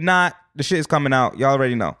 If not, the shit is coming out. Y'all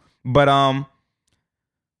already know. But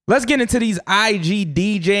let's get into these IG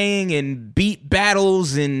DJing and beat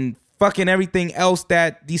battles and fucking everything else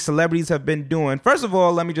that these celebrities have been doing. First of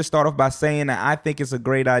all, let me just start off by saying that I think it's a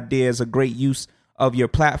great idea. It's a great use of your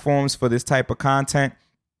platforms for this type of content.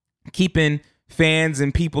 Keeping fans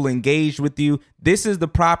and people engaged with you. This is the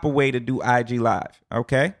proper way to do IG Live,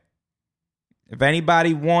 okay? If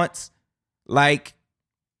anybody wants,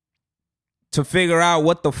 to figure out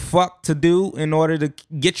what the fuck to do in order to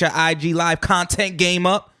get your IG Live content game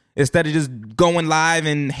up, instead of just going live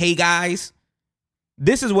and, hey guys,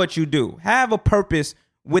 this is what you do. Have a purpose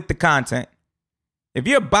with the content. If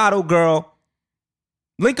you're a bottle girl,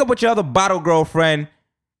 link up with your other bottle girlfriend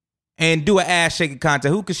and do an ass shaking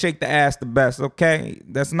content. Who can shake the ass the best, okay?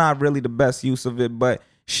 That's not really the best use of it, but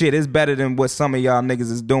shit, it's better than what some of y'all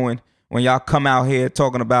niggas is doing when y'all come out here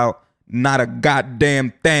talking about not a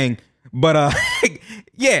goddamn thing. But,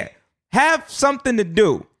 yeah, have something to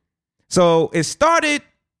do. So it started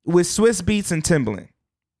with Swiss Beats and Timbaland.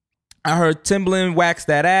 I heard Timbaland wax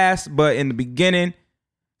that ass, but in the beginning,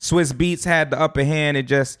 Swiss Beats had the upper hand. It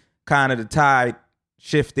just kind of the tide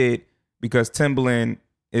shifted because Timbaland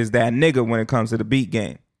is that nigga when it comes to the beat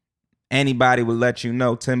game. Anybody would let you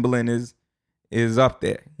know Timbaland is up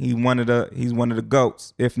there. He's one of the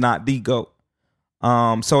GOATs, if not the GOAT.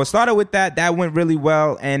 So it started with that. That went really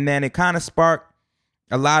well, and then it kind of sparked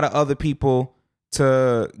a lot of other people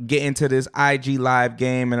to get into this IG Live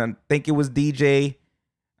game, and I think it was DJ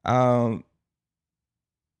Nice.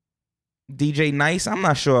 I'm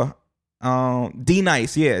not sure. D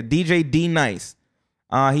Nice, yeah, DJ D Nice.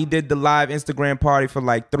 He did the live Instagram party for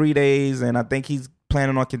like 3 days, and I think he's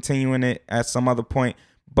planning on continuing it at some other point.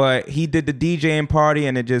 But he did the DJing party,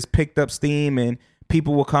 and it just picked up steam, and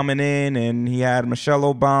people were coming in, and he had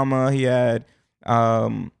Michelle Obama, he had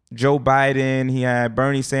Joe Biden, he had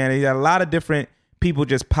Bernie Sanders, he had a lot of different people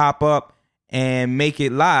just pop up and make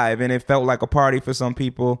it live, and it felt like a party for some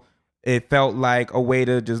people. It felt like a way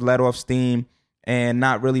to just let off steam and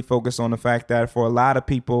not really focus on the fact that for a lot of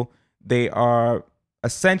people, they are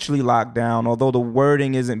essentially locked down, although the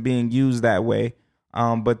wording isn't being used that way.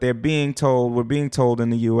 But we're being told in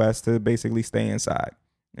the U.S. to basically stay inside.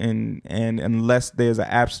 And unless there's an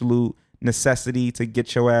absolute necessity to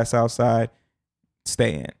get your ass outside,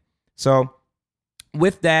 stay in. So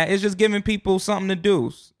with that, it's just giving people something to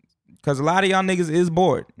do, because a lot of y'all niggas is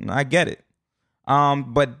bored. I get it.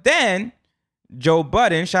 But then Joe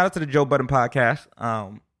Budden, shout out to the Joe Budden podcast.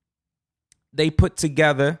 They put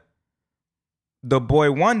together the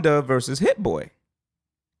Boy Wonder versus Hit Boy.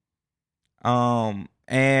 And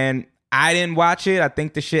I didn't watch it. I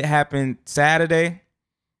think the shit happened Saturday,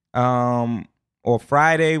 or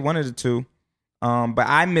Friday, one of the two. But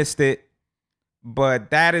I missed it. But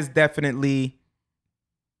that is definitely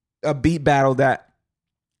a beat battle that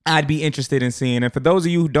I'd be interested in seeing. And for those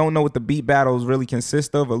of you who don't know what the beat battles really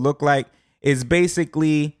consist of or look like, it's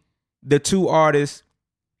basically the two artists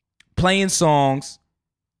playing songs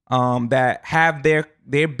that have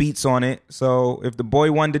their beats on it. So if the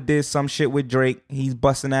Boy Wonder did some shit with Drake, he's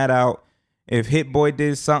busting that out. If Hit Boy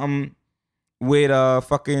did something with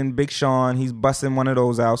fucking Big Sean, he's busting one of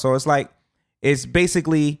those out. So it's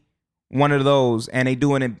basically one of those, and they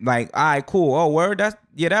doing it like, all right, cool. Oh, word,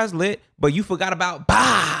 that's lit. But you forgot about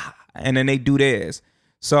bah, and then they do theirs.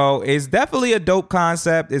 So it's definitely a dope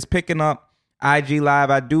concept. It's picking up IG Live.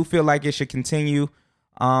 I do feel like it should continue.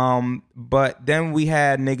 But then we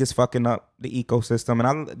had niggas fucking up the ecosystem,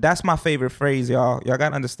 and that's my favorite phrase, y'all. Y'all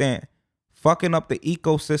gotta understand, fucking up the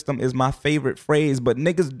ecosystem is my favorite phrase, but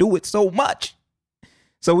niggas do it so much.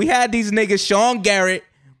 So we had these niggas, Sean Garrett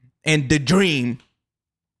and The Dream.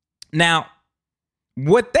 Now,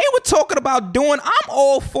 what they were talking about doing, I'm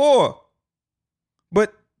all for.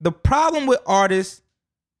 But the problem with artists,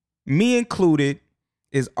 me included,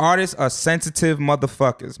 is artists are sensitive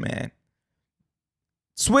motherfuckers, man.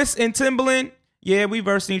 Swiss and Timbaland, yeah, we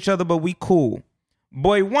versing each other, but we cool.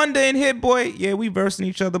 Boy Wonder and Hit Boy, yeah, we versing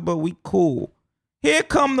each other, but we cool. Here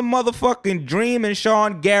come the motherfucking Dream and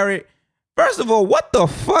Sean Garrett. First of all, what the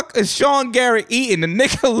fuck is Sean Garrett eating? The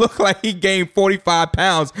nigga look like he gained 45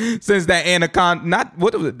 pounds since that Anaconda,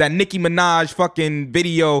 that Nicki Minaj fucking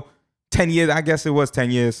video 10 years. I guess it was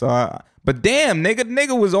 10 years. But damn,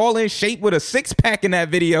 nigga was all in shape with a 6-pack in that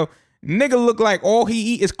video. Nigga look like all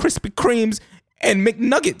he eat is Krispy Kremes and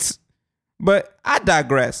McNuggets. But I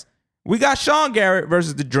digress. We got Sean Garrett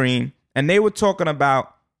versus The Dream, and they were talking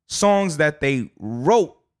about songs that they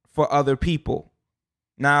wrote for other people.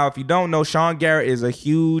 Now, if you don't know, Sean Garrett is a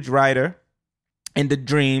huge writer, and The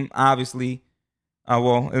Dream, obviously,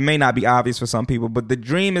 well, it may not be obvious for some people, but The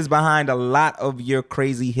Dream is behind a lot of your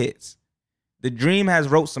crazy hits. The Dream has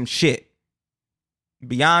wrote some shit.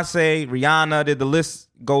 Beyonce, Rihanna, the list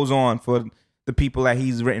goes on for the people that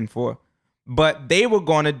he's written for. But they were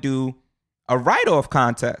going to do a write-off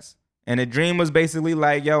contest. And The Dream was basically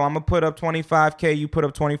like, yo, I'm going to put up $25K. You put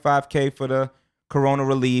up $25K for the corona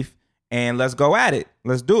relief. And let's go at it.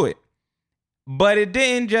 Let's do it. But it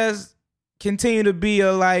didn't just continue to be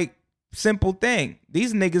a simple thing.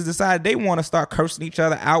 These niggas decided they want to start cursing each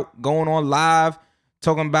other out, going on live,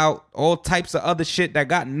 talking about all types of other shit that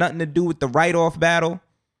got nothing to do with the write-off battle.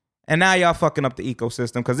 And now y'all fucking up the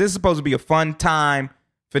ecosystem, because this is supposed to be a fun time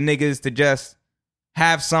for niggas to just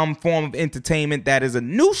have some form of entertainment that is a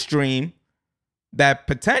new stream that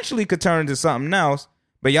potentially could turn into something else.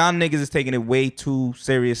 But y'all niggas is taking it way too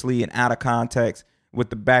seriously and out of context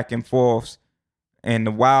with the back and forths and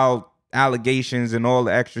the wild allegations and all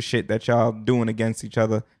the extra shit that y'all doing against each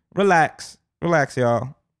other. Relax,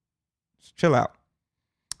 y'all. Just chill out.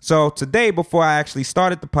 So today, before I actually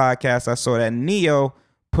started the podcast, I saw that Neo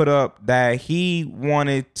put up that he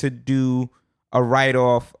wanted to do a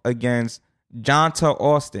write-off against Jonta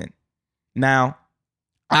Austin. Now,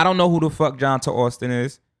 I don't know who the fuck Jonta Austin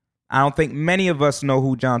is. I don't think many of us know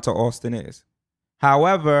who Jonta Austin is.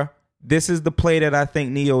 However, this is the play that I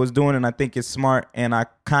think Neo is doing, and I think it's smart, and I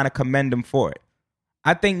kind of commend him for it.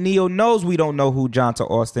 I think Neo knows we don't know who Jonta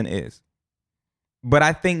Austin is. But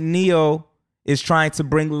I think Neo is trying to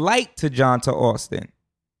bring light to Jonta Austin.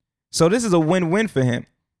 So this is a win-win for him.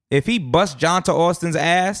 If he busts Jonta Austin's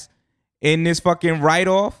ass in this fucking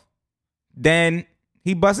write-off, then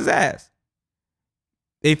he busts his ass.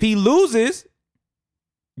 If he loses,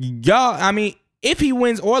 if he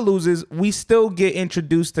wins or loses, we still get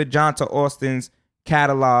introduced to Jonta Austin's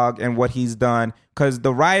catalog and what he's done, because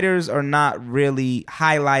the writers are not really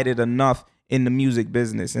highlighted enough in the music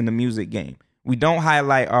business, in the music game. We don't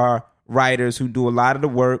highlight our writers who do a lot of the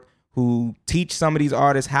work, who teach some of these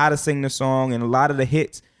artists how to sing the song, and a lot of the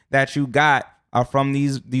hits that you got are from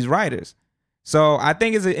these writers. So I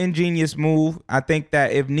think it's an ingenious move. I think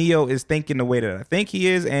that if Neo is thinking the way that I think he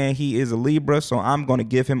is, and he is a Libra, so I'm going to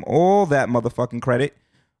give him all that motherfucking credit.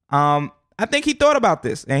 I think he thought about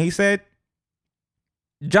this, and he said,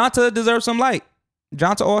 Jonta deserves some light.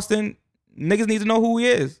 Jonta Austin, niggas need to know who he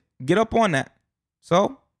is. Get up on that.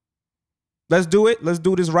 So let's do it. Let's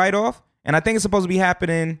do this write-off. And I think it's supposed to be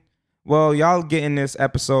happening, well, y'all getting this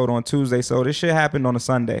episode on Tuesday, so this shit happened on a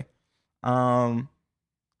Sunday.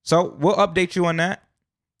 So we'll update you on that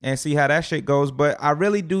and see how that shit goes. But I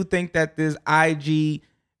really do think that this IG,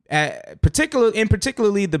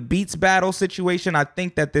 particularly the Beats battle situation, I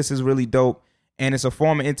think that this is really dope. And it's a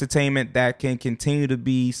form of entertainment that can continue to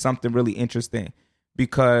be something really interesting,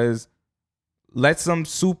 because let some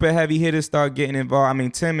super heavy hitters start getting involved. I mean,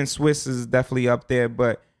 Tim and Swiss is definitely up there,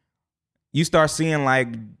 but you start seeing like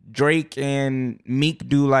Drake and Meek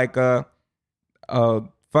do like a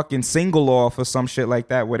fucking single off or some shit like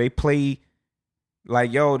that, where they play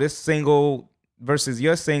like, yo, this single versus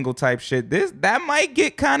your single type shit. That might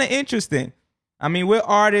get kind of interesting. I mean, we're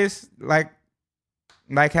artists, like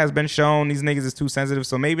has been shown, these niggas is too sensitive.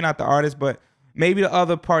 So maybe not the artists, but maybe the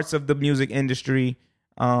other parts of the music industry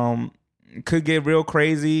could get real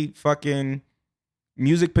crazy. Fucking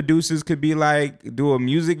music producers could be like, do a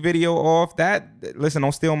music video off that. Listen,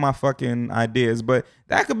 don't steal my fucking ideas, but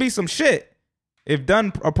that could be some shit if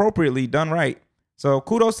done appropriately, done right. So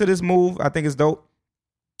kudos to this move. I think it's dope.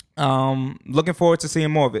 Looking forward to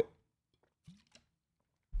seeing more of it.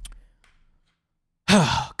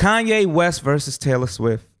 Kanye West versus Taylor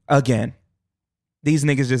Swift again. These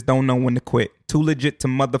niggas just don't know when to quit. Too legit to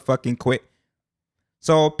motherfucking quit.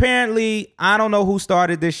 So apparently, I don't know who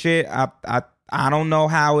started this shit. I don't know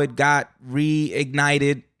how it got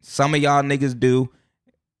reignited. Some of y'all niggas do.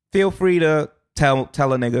 Feel free to tell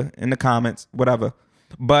a nigga in the comments, whatever.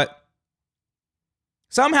 But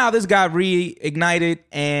somehow this got reignited,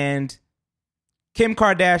 and Kim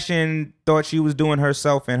Kardashian thought she was doing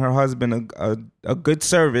herself and her husband a good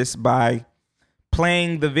service by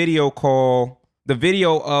playing the video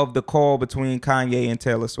of the call between Kanye and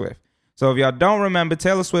Taylor Swift. So if y'all don't remember,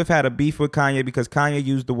 Taylor Swift had a beef with Kanye because Kanye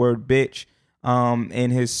used the word bitch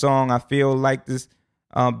in his song. I feel like this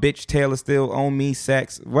bitch Taylor still owe me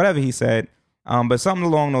sex, whatever he said, but something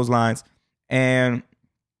along those lines. And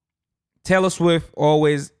Taylor Swift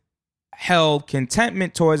always held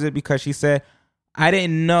contentment towards it because she said, I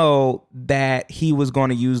didn't know that he was going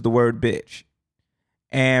to use the word bitch.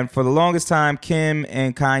 And for the longest time, Kim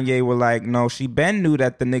and Kanye were like, no, she been knew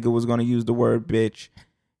that the nigga was going to use the word bitch.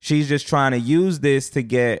 She's just trying to use this to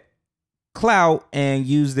get clout and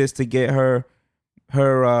use this to get her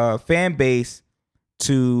fan base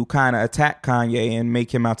to kind of attack Kanye and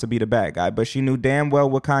make him out to be the bad guy. But she knew damn well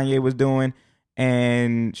what Kanye was doing,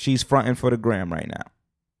 and she's fronting for the gram right now.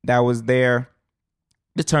 That was their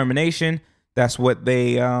determination. That's what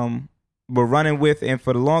they were running with. And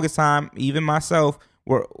for the longest time, even myself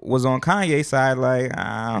was on Kanye's side. Like,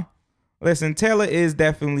 listen, Taylor is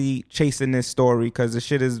definitely chasing this story because the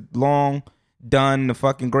shit is long done. The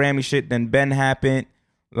fucking Grammy shit then been happened.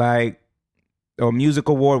 Like, or music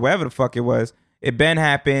award, whatever the fuck it was. It been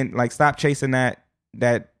happened. Like, stop chasing that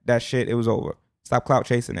shit. It was over. Stop clout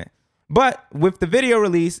chasing it. But with the video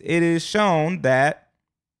release, it is shown that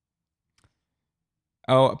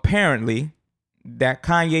apparently that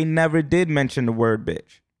Kanye never did mention the word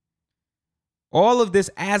bitch. All of this,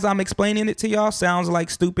 as I'm explaining it to y'all, sounds like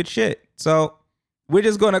stupid shit. So we're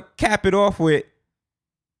just going to cap it off with,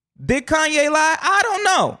 did Kanye lie? I don't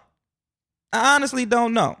know. I honestly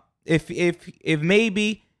don't know. If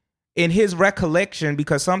maybe in his recollection,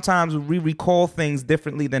 because sometimes we recall things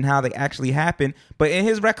differently than how they actually happen, but in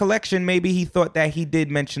his recollection, maybe he thought that he did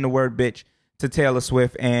mention the word bitch to Taylor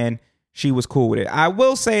Swift and she was cool with it. I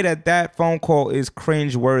will say that phone call is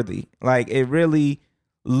cringe-worthy. Like, it really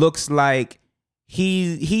looks like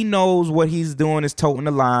he knows what he's doing is toting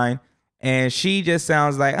the line, and she just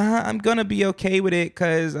sounds like, I'm going to be okay with it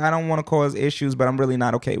because I don't want to cause issues, but I'm really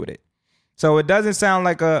not okay with it. So it doesn't sound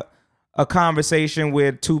like a conversation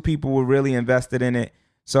where two people were really invested in it.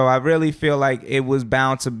 So I really feel like it was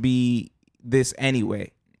bound to be this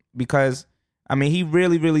anyway, because, I mean, he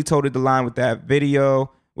really, really toted the line with that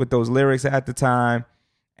video, with those lyrics at the time.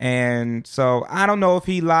 And so I don't know if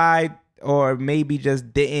he lied or maybe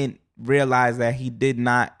just didn't realize that he did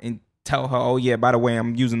not and tell her, oh yeah, by the way,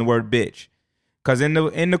 I'm using the word bitch. Because in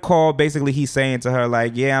the call, basically he's saying to her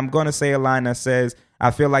like, yeah, I'm going to say a line that says,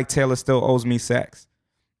 I feel like Taylor still owes me sex.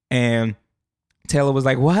 And Taylor was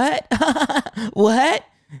like, what? What?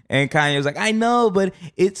 And Kanye was like, I know, but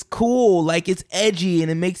it's cool. Like, it's edgy and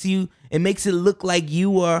it makes it look like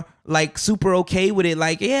you are like super okay with it.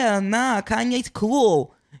 Like, yeah, nah, Kanye's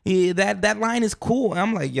cool. Yeah, that line is cool. And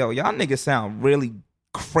I'm like, yo, y'all niggas sound really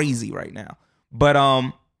crazy right now.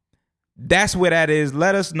 But that's where that is.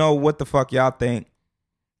 Let us know what the fuck y'all think.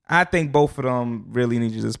 I think both of them really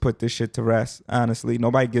need to just put this shit to rest. Honestly,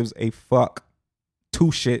 nobody gives a fuck. Two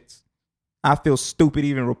shits. I feel stupid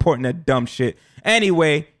even reporting that dumb shit.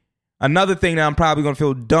 Anyway, another thing that I'm probably going to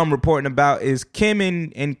feel dumb reporting about is Kim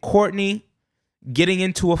and Kourtney getting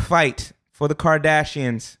into a fight for the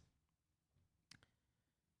Kardashians.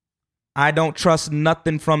 I don't trust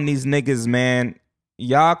nothing from these niggas, man.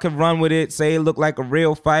 Y'all can run with it, say it look like a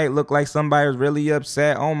real fight, look like somebody was really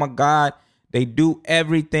upset. Oh my God. They do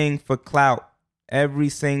everything for clout. Every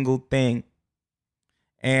single thing.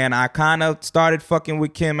 And I kind of started fucking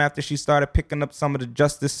with Kim after she started picking up some of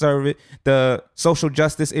the social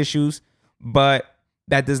justice issues. But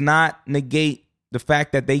that does not negate the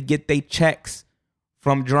fact that they get their checks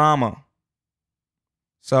from drama.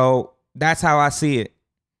 So that's how I see it.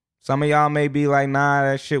 Some of y'all may be like, nah,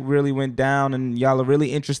 that shit really went down, and y'all are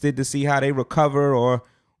really interested to see how they recover or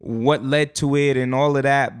what led to it and all of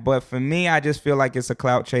that. But for me, I just feel like it's a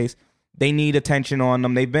clout chase. They need attention on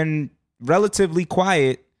them. They've been relatively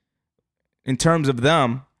quiet in terms of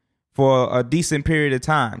them for a decent period of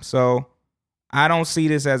time. So I don't see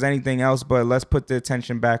this as anything else, but let's put the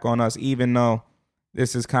attention back on us, even though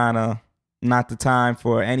this is kind of not the time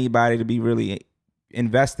for anybody to be really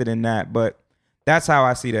invested in that. But that's how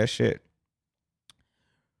I see that shit.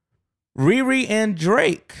 Riri and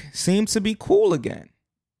Drake seem to be cool again,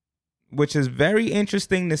 which is very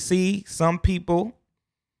interesting to see. Some people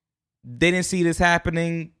didn't see this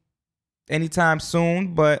happening anytime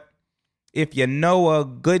soon, but if you know a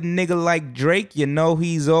good nigga like Drake, you know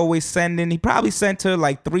he's always sending. He probably sent her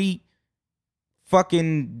like 3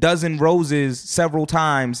 fucking dozen roses several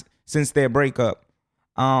times since their breakup.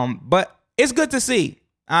 But it's good to see,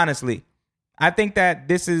 honestly. I think that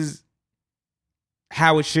this is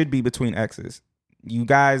how it should be between exes. You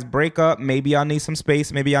guys break up. Maybe y'all need some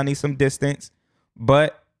space. Maybe y'all need some distance.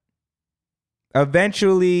 But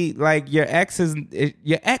eventually, like, your ex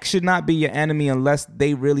should not be your enemy unless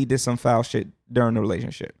they really did some foul shit during the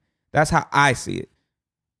relationship. That's how I see it.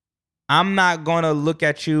 I'm not going to look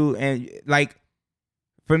at you and, like,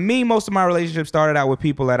 for me, most of my relationships started out with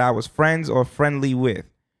people that I was friends or friendly with.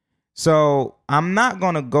 So I'm not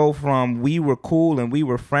going to go from we were cool and we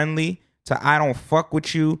were friendly to I don't fuck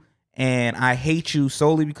with you and I hate you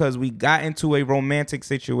solely because we got into a romantic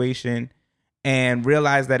situation and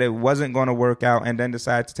realized that it wasn't going to work out and then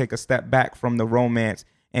decided to take a step back from the romance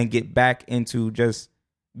and get back into just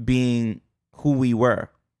being who we were.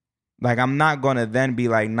 Like, I'm not going to then be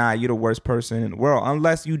like, nah, you're the worst person in the world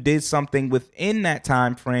unless you did something within that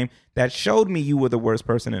time frame that showed me you were the worst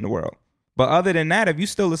person in the world. But other than that, if you're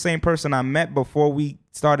still the same person I met before we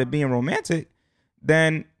started being romantic,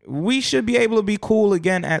 then we should be able to be cool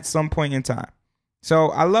again at some point in time. So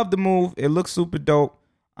I love the move. It looks super dope.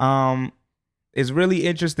 It's really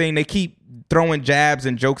interesting. They keep throwing jabs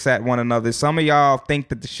and jokes at one another. Some of y'all think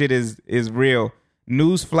that the shit is real.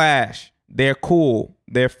 Newsflash. They're cool.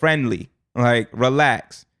 They're friendly. Like,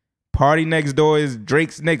 relax. Party Next Door is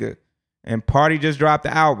Drake's nigga. And Party just dropped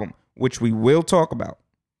the album, which we will talk about.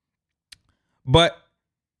 But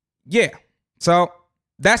yeah, so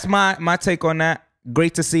that's my take on that.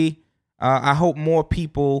 Great to see. I hope more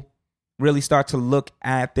people really start to look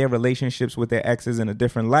at their relationships with their exes in a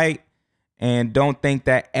different light and don't think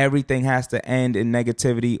that everything has to end in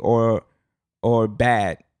negativity or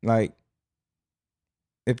bad. Like,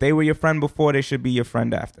 if they were your friend before, they should be your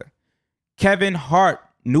friend after. Kevin Hart,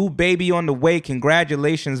 new baby on the way.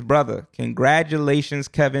 Congratulations, brother. Congratulations,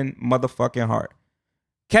 Kevin motherfucking Hart.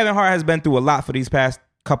 Kevin Hart has been through a lot for these past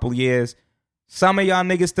couple years. Some of y'all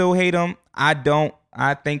niggas still hate him. I don't.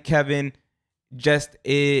 I think Kevin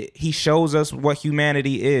he shows us what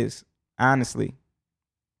humanity is, honestly.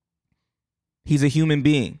 He's a human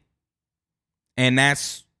being. And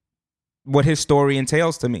that's what his story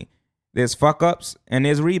entails to me. There's fuck-ups and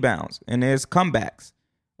there's rebounds and there's comebacks.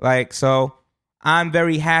 Like, so I'm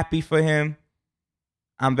very happy for him.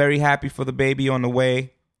 I'm very happy for the baby on the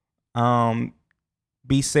way.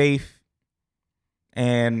 Be safe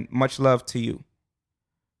and much love to you.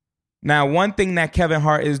 Now, one thing that Kevin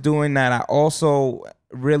Hart is doing that I also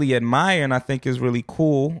really admire and I think is really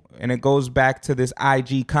cool, and it goes back to this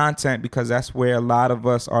IG content because that's where a lot of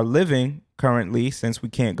us are living currently since we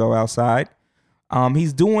can't go outside.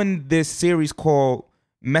 He's doing this series called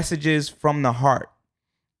Messages from the Heart,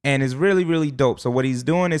 and it's really, really dope. So what he's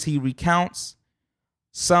doing is he recounts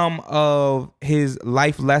some of his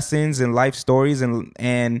life lessons and life stories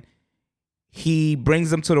and he brings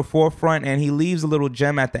them to the forefront and he leaves a little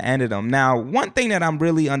gem at the end of them. Now, one thing that I'm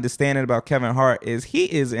really understanding about Kevin Hart is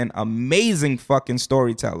he is an amazing fucking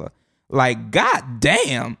storyteller. Like,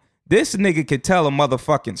 goddamn, this nigga could tell a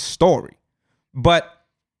motherfucking story. But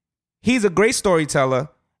he's a great storyteller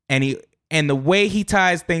and the way he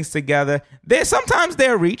ties things together, sometimes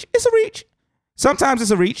they're a reach. It's a reach. Sometimes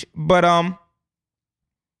it's a reach, but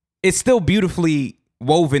it's still beautifully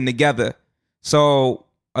woven together. So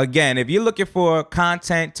again, if you're looking for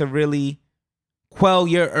content to really quell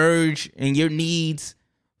your urge and your needs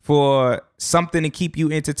for something to keep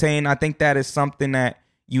you entertained, I think that is something that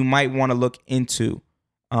you might want to look into.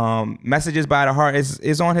 Messages by the Heart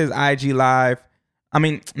is on his IG live. I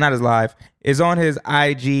mean, not his live. It's on his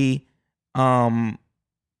IG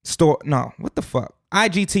store. No, what the fuck?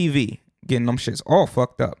 IGTV. Getting them shits all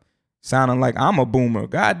fucked up. Sounding like I'm a boomer.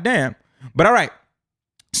 God damn. But all right.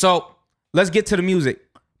 So let's get to the music.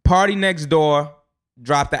 Party Next Door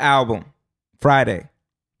dropped the album Friday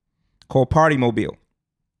called Party Mobile.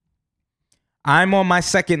 I'm on my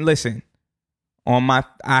second listen. I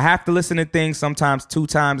have to listen to things sometimes 2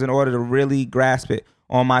 times in order to really grasp it.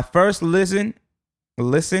 On my first listen,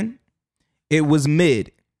 it was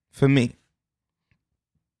mid for me.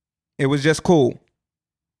 It was just cool.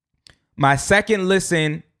 My second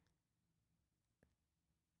listen,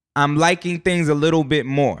 I'm liking things a little bit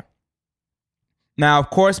more. Now, of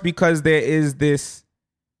course, because there is this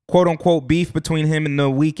quote unquote beef between him and The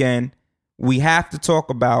Weeknd, we have to talk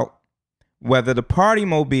about whether the Party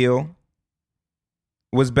Mobile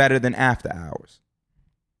was better than After Hours.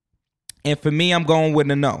 And for me, I'm going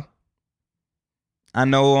with a no. I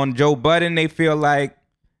know on Joe Budden, they feel like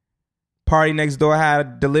Party Next Door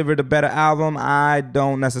had delivered a better album. I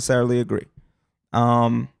don't necessarily agree.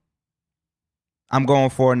 I'm going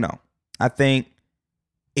for a no. I think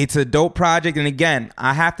it's a dope project. And again,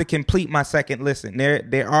 I have to complete my second listen.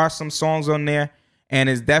 There are some songs on there, and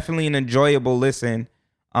it's definitely an enjoyable listen.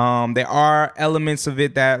 There are elements of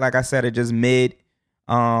it that, like I said, are just mid.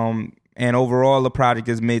 And overall, the project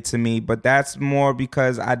is mid to me. But that's more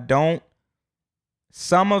because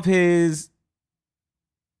some of his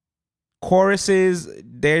choruses,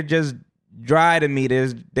 they're just dry to me.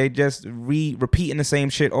 They just repeating the same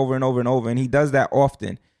shit over and over and over, and he does that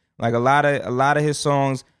often. Like a lot of his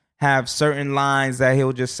songs have certain lines that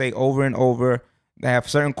he'll just say over and over. They have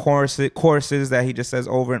certain choruses that he just says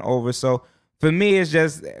over and over. So for me, it's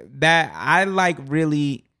just that I like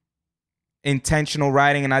really intentional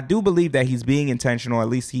writing, and I do believe that he's being intentional. At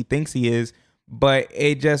least he thinks he is, but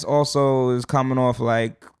it just also is coming off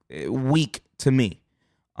like weak to me.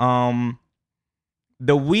 The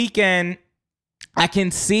Weeknd, I can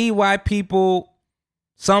see why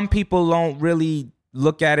some people don't really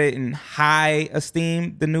look at it in high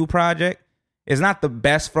esteem, the new project. It's not the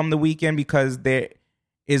best from The Weeknd because there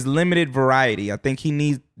is limited variety. I think he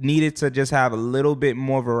needed to just have a little bit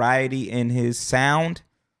more variety in his sound.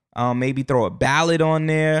 Maybe throw a ballad on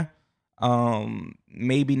there.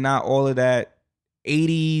 Maybe not all of that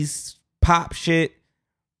 80s pop shit.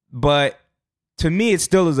 But to me, it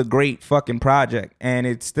still is a great fucking project. And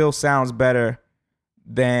it still sounds better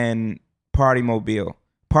than Party Mobile.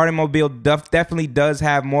 Party Mobile definitely does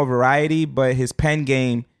have more variety, but his pen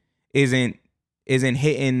game isn't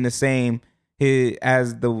hitting the same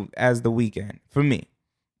as the Weeknd for me.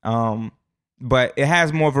 But it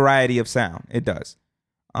has more variety of sound. It does.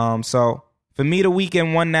 So for me, The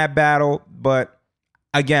Weeknd won that battle, but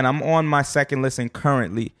again, I'm on my second listen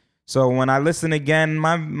currently. So when I listen again,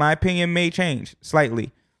 my opinion may change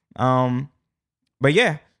slightly. But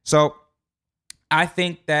yeah, so I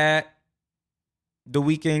think that The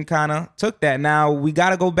Weeknd kind of took that. Now we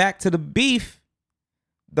got to go back to the beef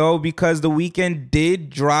though, because The Weeknd did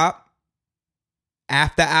drop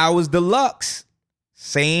After Hours Deluxe,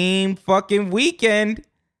 same fucking weekend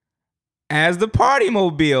as the Party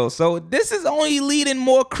Mobile. So this is only lending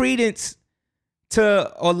more credence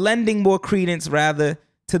rather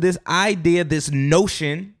to this idea, this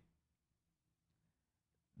notion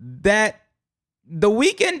that The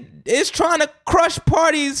Weeknd is trying to crush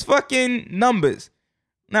Party's fucking numbers.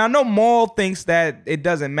 Now, I know Maul thinks that it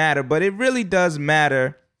doesn't matter, but it really does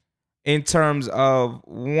matter in terms of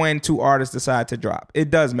when 2 artists decide to drop. It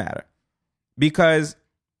does matter. Because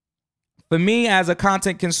for me as a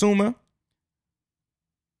content consumer,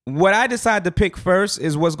 what I decide to pick first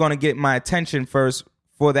is what's going to get my attention first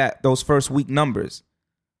for those first week numbers.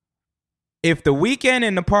 If The Weeknd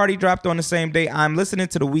and the Party dropped on the same day, I'm listening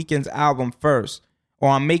to The Weeknd's album first, or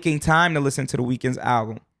I'm making time to listen to The Weeknd's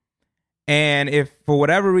album. And if for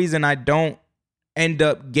whatever reason I don't end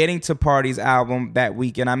up getting to Party's album that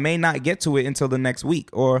weekend, I may not get to it until the next week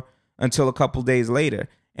or until a couple days later.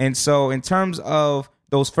 And so in terms of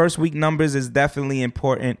those first week numbers is definitely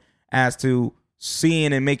important as to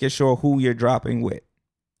seeing and making sure who you're dropping with.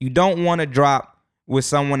 You don't want to drop with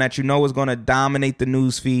someone that you know is going to dominate the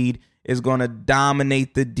news feed, is going to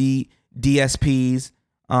dominate the DSPs,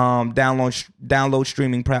 download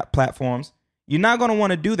streaming platforms. You're not going to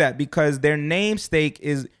want to do that because their namesake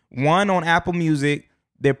is one on Apple Music.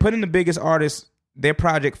 They're putting the biggest artists, their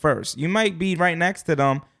project first. You might be right next to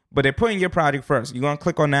them, but they're putting your project first. You're going to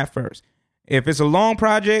click on that first. If it's a long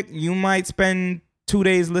project, you might spend 2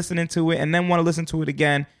 days listening to it and then want to listen to it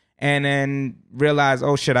again and then realize,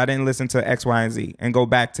 oh shit, I didn't listen to X, Y, and Z, and go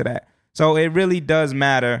back to that. So it really does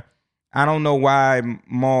matter. I don't know why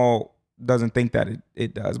Maul doesn't think that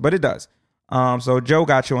it does, but it does. So Joe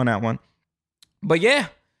got you on that one. But yeah,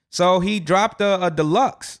 so he dropped a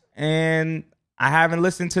deluxe, and I haven't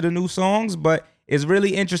listened to the new songs, but it's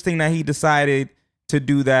really interesting that he decided to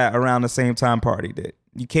do that around the same time Party did.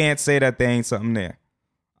 You can't say that there ain't something there.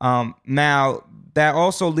 Now, that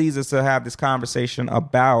also leads us to have this conversation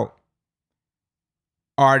about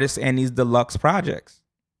artists and these deluxe projects.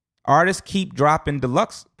 Artists keep dropping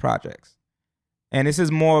deluxe projects. And this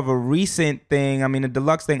is more of a recent thing. I mean, the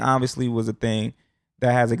deluxe thing obviously was a thing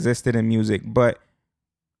that has existed in music. But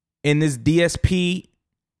in this DSP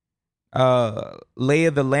lay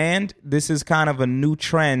of the land, this is kind of a new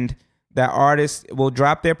trend that artists will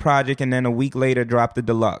drop their project and then a week later drop the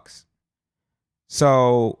deluxe.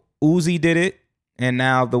 So Uzi did it, and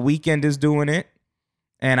now The Weeknd is doing it.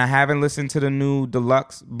 And I haven't listened to the new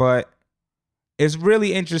deluxe, but it's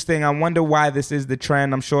really interesting. I wonder why this is the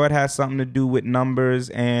trend. I'm sure it has something to do with numbers,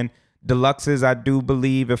 and deluxes, I do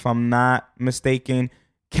believe, if I'm not mistaken,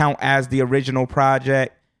 count as the original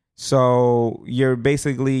project. So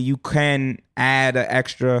you can add an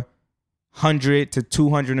extra 100 to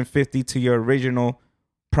 250 to your original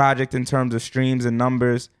project in terms of streams and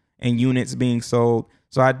numbers and units being sold.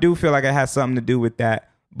 So I do feel like it has something to do with that.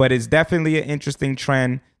 But it's definitely an interesting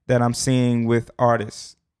trend that I'm seeing with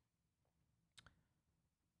artists.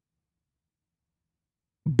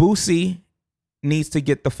 Boosie needs to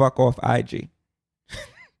get the fuck off IG.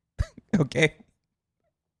 Okay?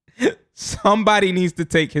 Somebody needs to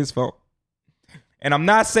take his phone. And I'm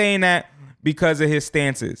not saying that because of his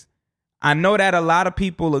stances. I know that a lot of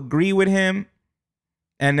people agree with him.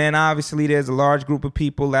 And then obviously there's a large group of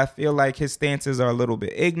people that feel like his stances are a little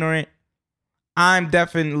bit ignorant. I'm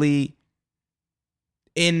definitely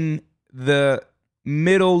in the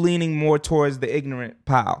middle, leaning more towards the ignorant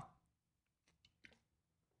pile.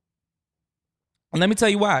 And let me tell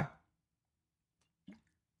you why.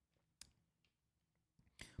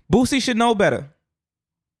 Boosie should know better.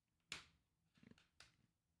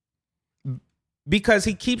 Because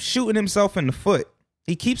he keeps shooting himself in the foot.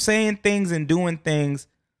 He keeps saying things and doing things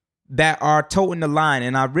that are toting the line.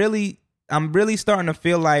 And I'm really starting to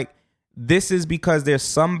feel like this is because there's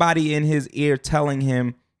somebody in his ear telling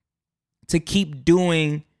him to keep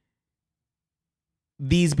doing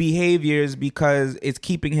these behaviors because it's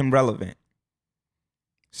keeping him relevant.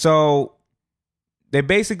 So they're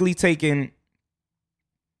basically taking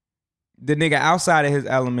the nigga outside of his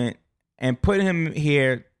element and putting him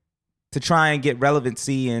here to try and get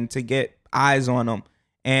relevancy and to get eyes on him.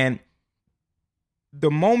 And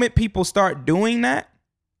the moment people start doing that,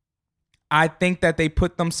 I think that they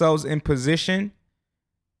put themselves in position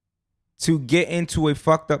to get into a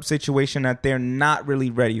fucked up situation that they're not really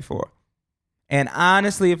ready for. And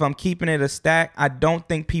honestly, if I'm keeping it a stack, I don't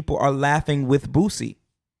think people are laughing with Boosie.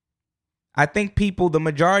 I think the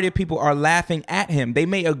majority of people are laughing at him. They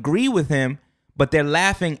may agree with him, but they're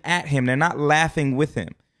laughing at him. They're not laughing with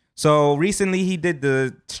him. So recently he did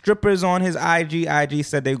the strippers on his IG. IG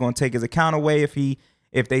said they were going to take his account away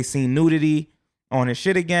if they seen nudity on his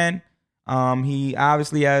shit again. He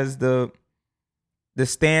obviously has the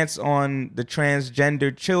stance on the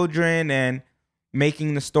transgender children and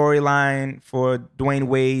making the storyline for Dwayne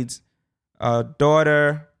Wade's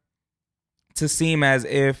daughter to seem as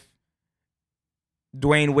if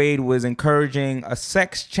Dwayne Wade was encouraging a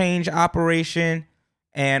sex change operation.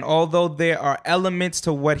 And although there are elements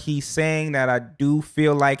to what he's saying that I do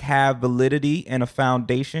feel like have validity and a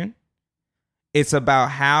foundation, it's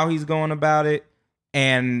about how he's going about it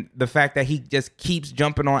and the fact that he just keeps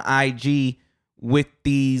jumping on IG with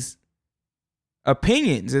these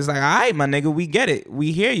opinions. It's like, all right, my nigga, we get it.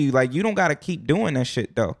 We hear you. Like, you don't got to keep doing that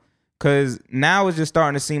shit, though. Because now it's just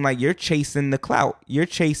starting to seem like you're chasing the clout. You're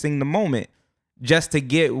chasing the moment just to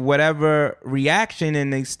get whatever reaction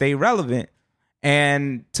and they stay relevant.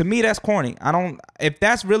 And to me, that's corny. If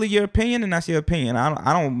that's really your opinion, then that's your opinion.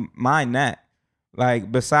 I don't mind that.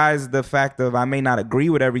 Like, besides the fact of I may not agree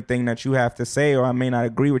with everything that you have to say, or I may not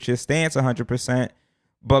agree with your stance 100%.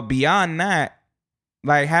 But beyond that,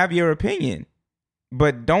 like, have your opinion.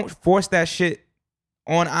 But don't force that shit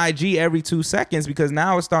on IG every 2 seconds, because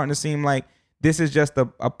now it's starting to seem like this is just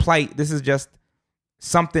a plight. This is just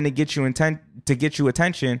something to get you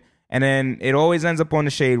attention. And then it always ends up on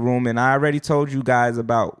the Shade Room. And I already told you guys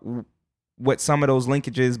about what some of those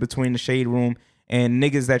linkages between the Shade Room and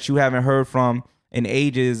niggas that you haven't heard from in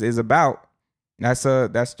ages is about. That's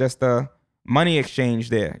just a money exchange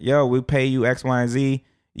there. Yo, we pay you X, Y, and Z.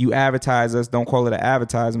 You advertise us. Don't call it an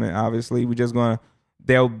advertisement, obviously. We're just going to,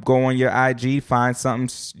 they'll go on your IG, find something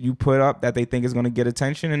you put up that they think is going to get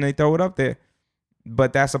attention, and they throw it up there.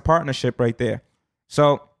 But that's a partnership right there.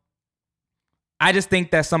 So I just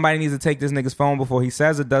think that somebody needs to take this nigga's phone before he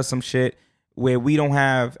says or does some shit where we don't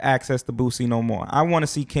have access to Boosie no more. I want to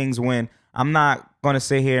see Kings win. I'm not going to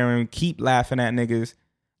sit here and keep laughing at niggas.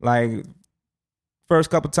 Like, first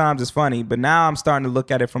couple times it's funny, but now I'm starting to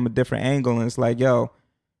look at it from a different angle, and it's like, yo,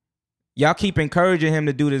 y'all keep encouraging him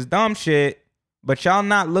to do this dumb shit, but y'all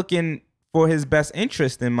not looking for his best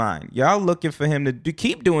interest in mind. Y'all looking for him to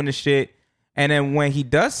keep doing the shit, and then when he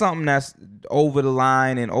does something that's over the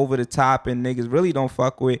line and over the top and niggas really don't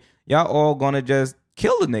fuck with, y'all all gonna just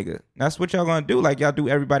kill the nigga. That's what y'all gonna do, like y'all do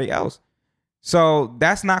everybody else. So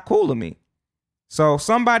that's not cool to me. So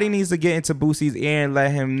somebody needs to get into Boosie's ear and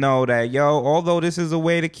let him know that, yo, although this is a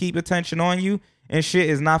way to keep attention on you and shit,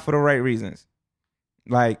 is not for the right reasons.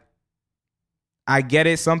 Like, I get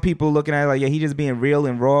it. Some people looking at it like, yeah, he just being real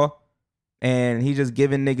and raw, and he just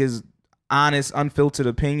giving niggas honest, unfiltered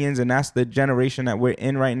opinions, and that's the generation that we're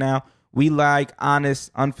in right now. We like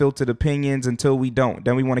honest, unfiltered opinions until we don't.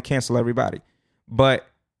 Then we want to cancel everybody. But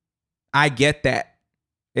I get that.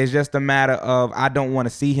 It's just a matter of I don't want to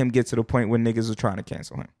see him get to the point where niggas are trying to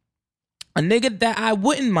cancel him. A nigga that I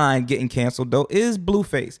wouldn't mind getting canceled, though, is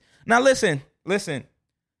Blueface. Now, listen.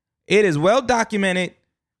 It is well documented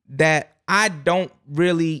that I don't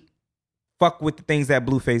really fuck with the things that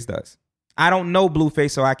Blueface does. I don't know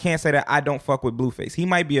Blueface, so I can't say that I don't fuck with Blueface. He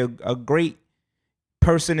might be a great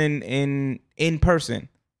person in person.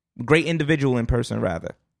 Great individual in person,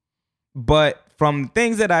 rather. But from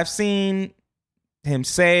things that I've seen him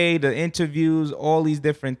say, the interviews, all these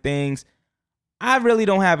different things, I really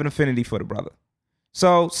don't have an affinity for the brother.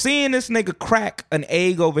 So seeing this nigga crack an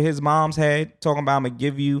egg over his mom's head, talking about I'm gonna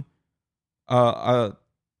give you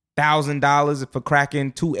 $1,000 for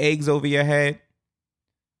cracking 2 eggs over your head,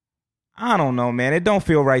 I don't know, man. It don't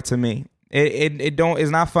feel right to me. It don't.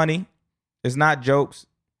 It's not funny. It's not jokes.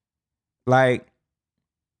 Like,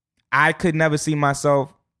 I could never see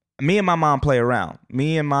myself. Me and my mom play around.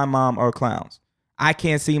 Me and my mom are clowns. I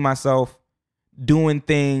can't see myself doing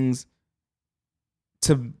things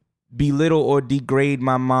to belittle or degrade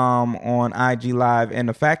my mom on IG Live. And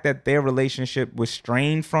the fact that their relationship was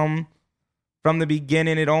strained from the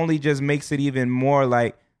beginning, it only just makes it even more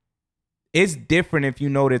like, it's different if you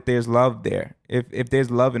know that there's love there. If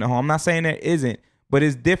there's love in the home. I'm not saying there isn't, but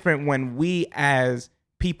it's different when we as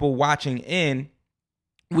people watching in,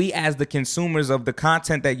 we as the consumers of the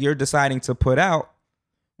content that you're deciding to put out,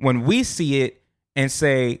 when we see it and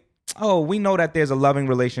say, oh, we know that there's a loving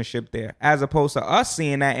relationship there, as opposed to us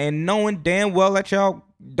seeing that and knowing damn well that y'all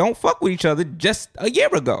don't fuck with each other just a year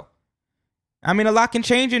ago. I mean, a lot can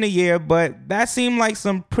change in a year, but that seemed like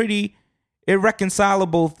some pretty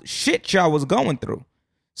irreconcilable shit y'all was going through.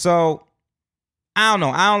 So, I don't know.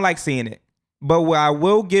 I don't like seeing it. But what I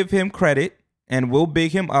will give him credit and will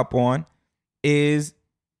big him up on is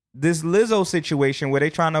this Lizzo situation where they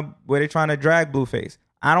trying to drag Blueface.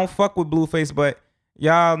 I don't fuck with Blueface, but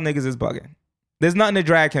y'all niggas is bugging. There's nothing to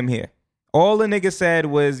drag him here. All the nigga said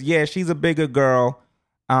was, yeah, she's a bigger girl,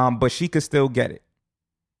 but she could still get it.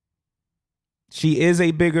 She is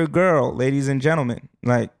a bigger girl, ladies and gentlemen.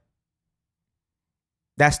 Like,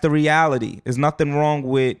 that's the reality. There's nothing wrong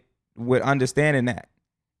with understanding that.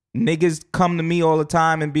 Niggas come to me all the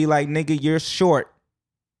time and be like, nigga, you're short.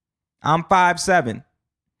 I'm 5'7".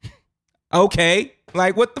 Okay.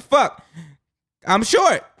 Like, what the fuck? I'm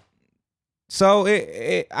short. So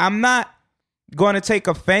I'm not going to take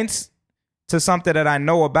offense to something that I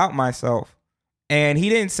know about myself. And he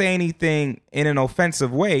didn't say anything in an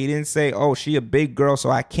offensive way. He didn't say, oh, she a big girl, so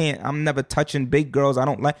I'm never touching big girls. I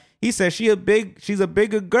don't like. He said she's a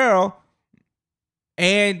bigger girl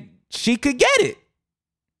and she could get it.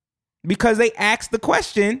 Because they asked the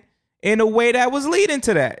question in a way that was leading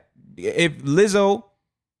to that. If Lizzo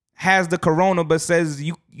has the corona but says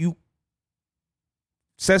you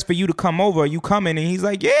says for you to come over, are you coming? And he's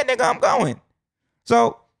like, yeah, nigga, I'm going.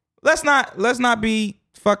 So let's not be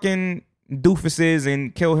fucking doofuses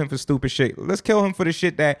and kill him for stupid shit. Let's kill him for the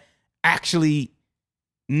shit that actually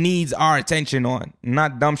needs our attention on,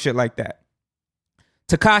 not dumb shit like that.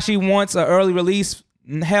 Tekashi wants an early release.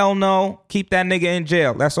 Hell no. Keep that nigga in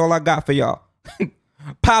jail. That's all I got for y'all.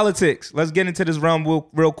 Politics. Let's get into this realm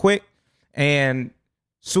real quick and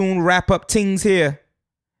soon wrap up things here.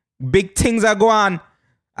 Big things are going on.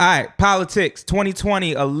 All right, politics.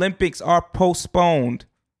 2020 Olympics are postponed,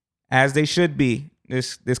 as they should be.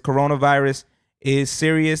 This coronavirus is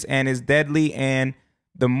serious and is deadly, and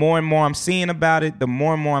the more and more I'm seeing about it, the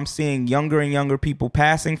more and more I'm seeing younger and younger people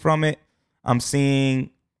passing from it. I'm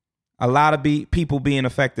seeing a lot of people being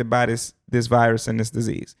affected by this virus and this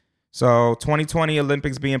disease. So 2020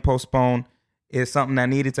 Olympics being postponed is something that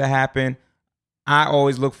needed to happen. I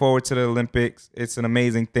always look forward to the Olympics. It's an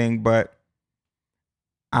amazing thing, but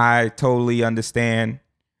I totally understand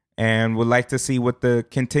and would like to see what the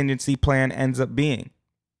contingency plan ends up being.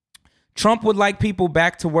 Trump would like people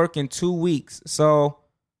back to work in 2 weeks. So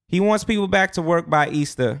he wants people back to work by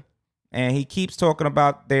Easter. And he keeps talking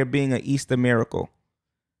about there being an Easter miracle.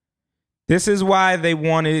 This is why they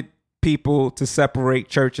wanted people to separate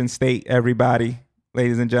church and state, everybody,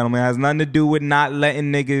 ladies and gentlemen. It has nothing to do with not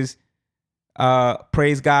letting niggas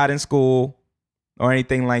praise God in school or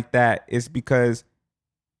anything like that. It's because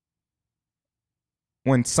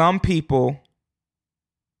when some people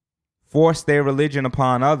force their religion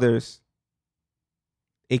upon others,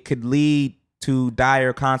 it could lead to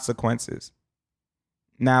dire consequences.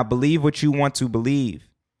 Now, believe what you want to believe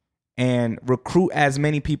and recruit as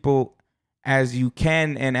many people as you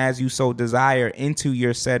can and as you so desire into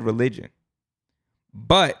your said religion.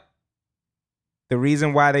 But the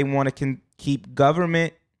reason why they want to keep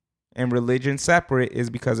government and religion separate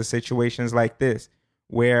is because of situations like this,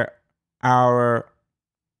 where our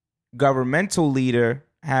governmental leader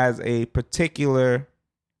has a particular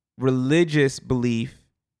religious belief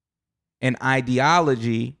and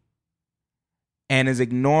ideology and is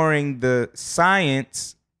ignoring the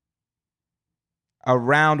science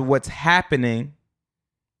around what's happening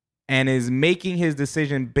and is making his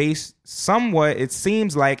decision based somewhat, it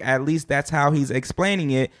seems like, at least that's how he's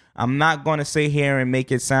explaining it. I'm not going to sit here and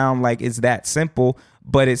make it sound like it's that simple,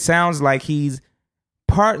 but it sounds like he's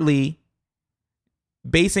partly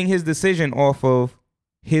basing his decision off of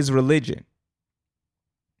his religion.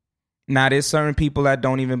 Now, there's certain people that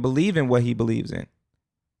don't even believe in what he believes in.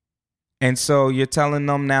 And so you're telling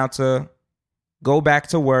them now to go back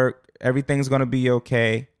to work. Everything's going to be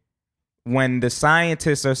okay. When the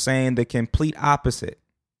scientists are saying the complete opposite.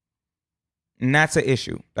 And that's an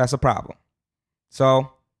issue. That's a problem.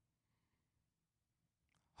 So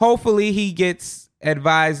hopefully he gets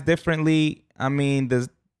advised differently. I mean, the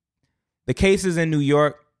cases in New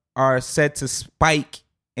York are said to spike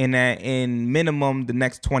in minimum the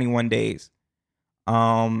next 21 days.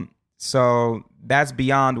 So that's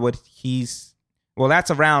beyond what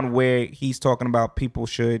that's around where he's talking about people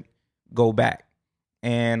should go back.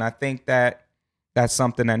 And I think that that's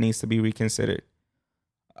something that needs to be reconsidered.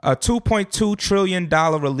 A $2.2 trillion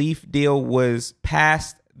relief deal was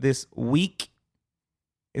passed this weekend,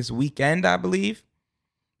 I believe.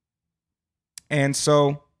 And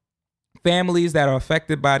so families that are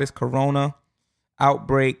affected by this corona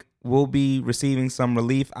outbreak will be receiving some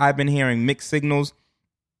relief. I've been hearing mixed signals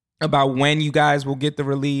about when you guys will get the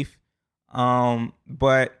relief.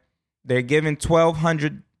 But they're giving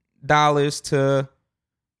 $1,200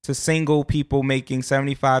 to single people making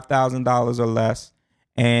 $75,000 or less.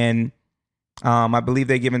 And I believe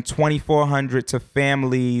they're giving $2,400 to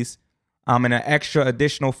families and an extra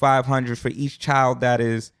additional $500 for each child that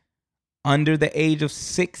is under the age of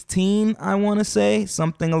 16, I want to say,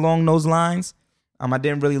 something along those lines. I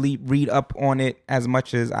didn't really read up on it as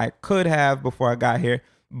much as I could have before I got here,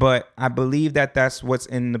 but I believe that that's what's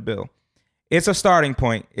in the bill. It's a starting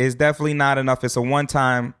point. It's definitely not enough. It's a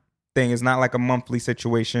one-time thing. It's not like a monthly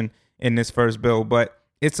situation in this first bill, but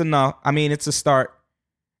it's enough. I mean, it's a start.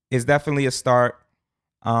 It's definitely a start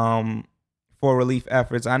for relief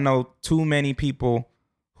efforts. I know too many people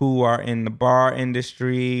who are in the bar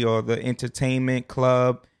industry or the entertainment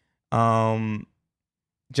club,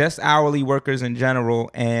 just hourly workers in general,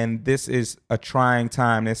 and this is a trying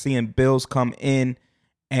time. They're seeing bills come in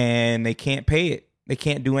and they can't pay it. They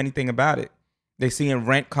can't do anything about it. They're seeing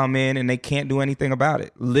rent come in and they can't do anything about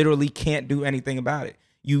it. Literally can't do anything about it.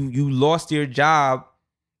 You lost your job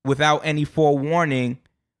without any forewarning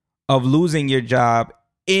of losing your job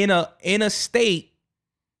in a state.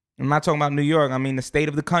 I'm not talking about New York. I mean the state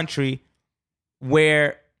of the country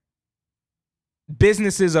where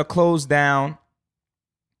businesses are closed down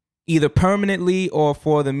either permanently or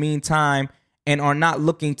for the meantime and are not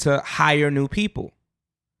looking to hire new people.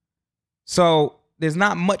 So there's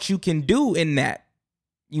not much you can do in that.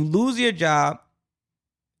 You lose your job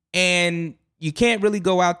and you can't really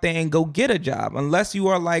go out there and go get a job unless you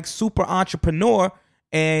are like super entrepreneur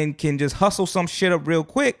and can just hustle some shit up real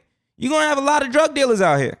quick. You're going to have a lot of drug dealers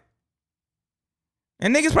out here.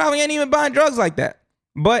 And niggas probably ain't even buying drugs like that.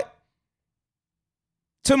 But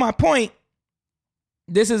to my point,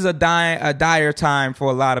 this is a dire time for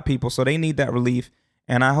a lot of people. So they need that relief.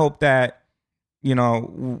 And I hope that,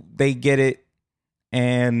 they get it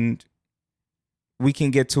and we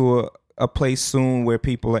can get to a place soon where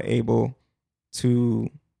people are able to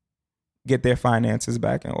get their finances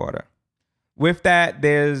back in order. With that,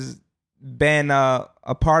 there's been a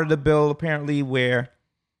part of the bill apparently where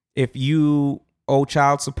if you owe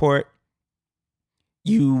child support,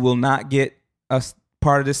 you will not get a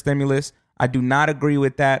part of the stimulus. I do not agree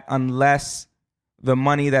with that unless the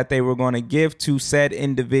money that they were going to give to said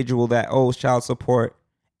individual that owes child support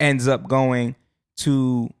ends up going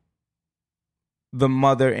to the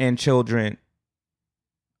mother and children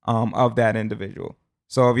of that individual.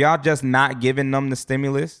 So if y'all just not giving them the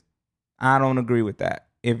stimulus, I don't agree with that.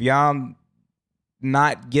 If y'all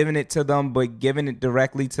not giving it to them, but giving it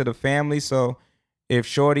directly to the family. So if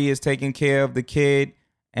Shorty is taking care of the kid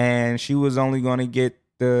and she was only going to get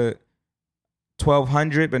the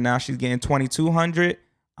 $1,200, but now she's getting $2,200,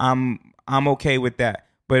 I'm okay with that.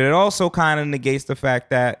 But it also kind of negates the fact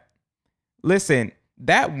that, listen,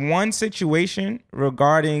 that one situation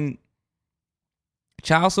regarding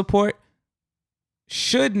child support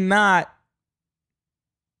should not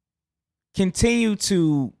continue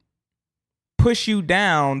to push you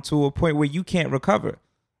down to a point where you can't recover.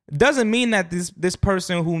 It doesn't mean that this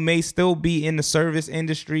person who may still be in the service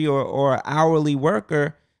industry or hourly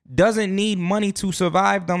worker doesn't need money to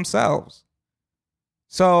survive themselves.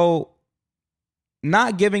 So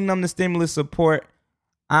not giving them the stimulus support,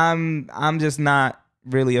 I'm just not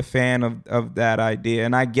really a fan of that idea.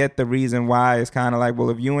 And I get the reason why. It's kind of like, well,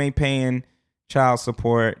 if you ain't paying child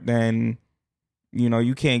support, then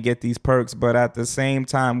you can't get these perks. But at the same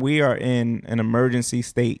time, we are in an emergency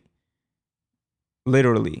state,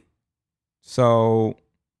 literally. So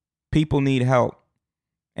people need help,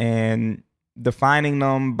 and defining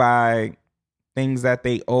them by things that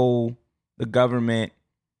they owe the government,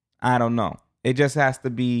 I don't know. It just has to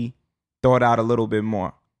be thought out a little bit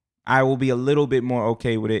more. I will be a little bit more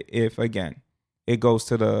okay with it if, again, it goes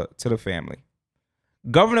to the family.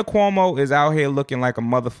 Governor Cuomo is out here looking like a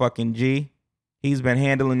motherfucking G. He's been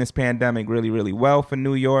handling this pandemic really, really well for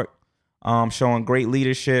New York, showing great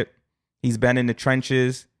leadership. He's been in the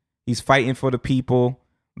trenches. He's fighting for the people.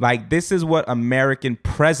 Like, this is what American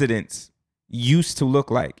presidents used to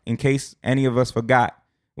look like, in case any of us forgot,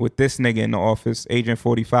 with this nigga in the office, Agent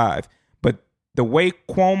 45. But the way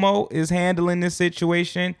Cuomo is handling this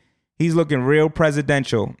situation, he's looking real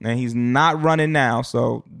presidential, and he's not running now,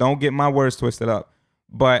 so don't get my words twisted up.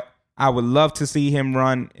 But I would love to see him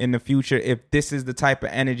run in the future if this is the type of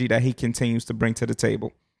energy that he continues to bring to the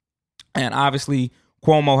table. And obviously,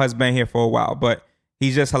 Cuomo has been here for a while, but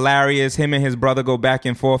he's just hilarious. Him and his brother go back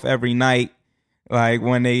and forth every night, like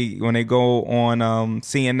when they go on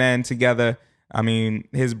CNN together. I mean,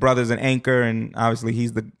 his brother's an anchor, and obviously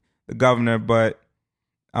he's the governor, but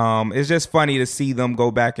it's just funny to see them go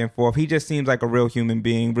back and forth. He just seems like a real human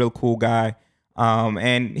being, real cool guy,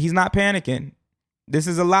 and he's not panicking. This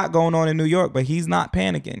is a lot going on in New York, but he's not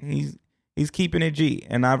panicking. He's keeping it G,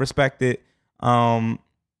 and I respect it. And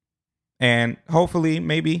hopefully,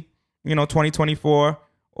 maybe 2024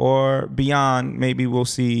 or beyond, maybe we'll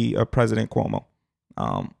see a President Cuomo.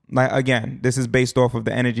 Like, again, this is based off of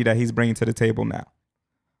the energy that he's bringing to the table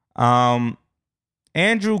now.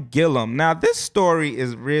 Andrew Gillum. Now, this story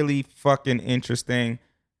is really fucking interesting,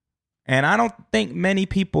 and I don't think many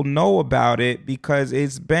people know about it because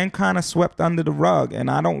it's been kind of swept under the rug, and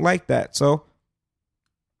I don't like that. So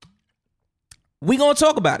we're going to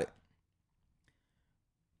talk about it.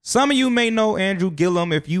 Some of you may know Andrew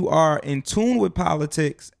Gillum, if you are in tune with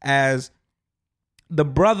politics, as the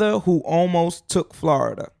brother who almost took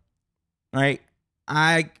Florida, right?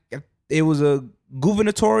 It was a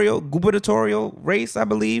gubernatorial race, I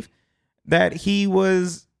believe, that he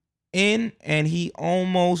was in, and he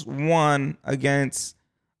almost won against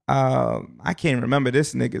I can't remember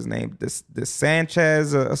this nigga's name, this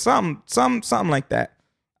Sanchez or something like that.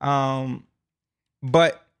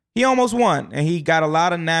 But he almost won, and he got a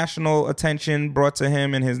lot of national attention brought to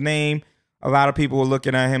him in his name. A lot of people were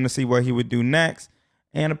looking at him to see what he would do next.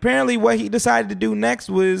 And apparently what he decided to do next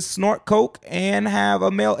was snort coke and have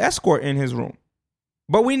a male escort in his room.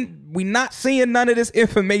 But we not seeing none of this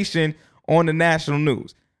information on the national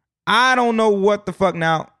news. I don't know what the fuck.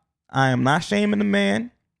 Now, I am not shaming the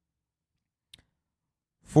man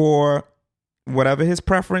for whatever his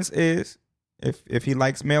preference is. If he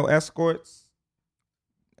likes male escorts,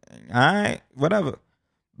 all right, whatever.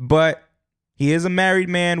 But he is a married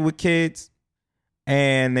man with kids,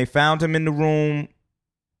 and they found him in the room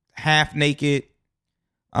half naked.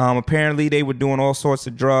 Apparently they were doing all sorts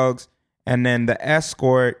of drugs, and then the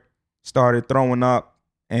escort started throwing up,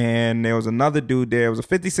 and there was another dude there. It was a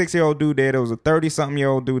 56-year-old dude there. There was a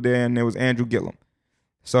 30-something-year-old dude there, and there was Andrew Gillum.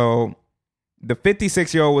 So the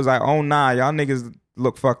 56-year-old was like, oh, nah, y'all niggas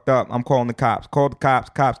look fucked up. I'm calling the cops. Called the cops.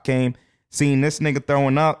 Cops came, seen this nigga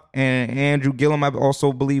throwing up. And Andrew Gillum, I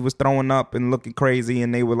also believe, was throwing up and looking crazy.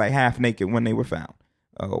 And they were like half naked when they were found.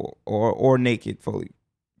 Or naked fully.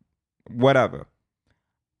 Whatever.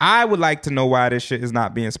 I would like to know why this shit is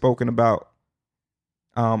not being spoken about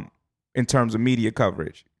in terms of media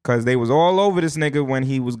coverage. Because they was all over this nigga when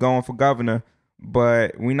he was going for governor.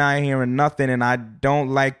 But we not hearing nothing, and I don't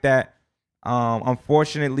like that.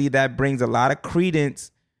 Unfortunately, that brings a lot of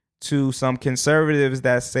credence to some conservatives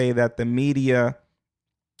that say that the media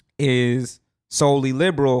is solely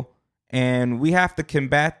liberal, and we have to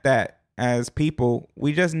combat that as people.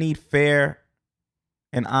 We just need fair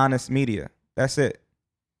and honest media. That's it.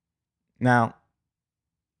 Now,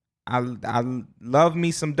 I love me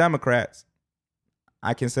some Democrats.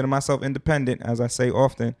 I consider myself independent, as I say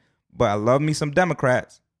often. But I love me some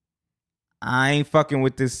Democrats. I ain't fucking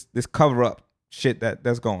with this cover-up shit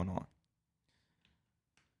that's going on.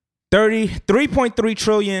 3.3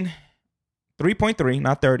 trillion, 3.3,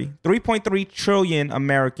 not 30, 3.3 trillion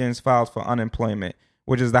Americans filed for unemployment,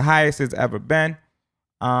 which is the highest it's ever been.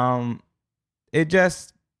 It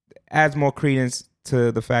just adds more credence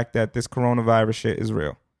to the fact that this coronavirus shit is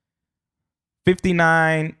real.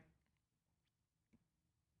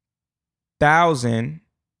 59,000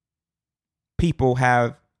 people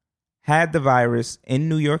have had the virus in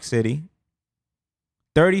New York City,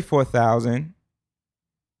 34,000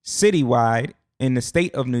 citywide in the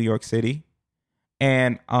state of New York City,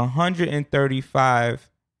 and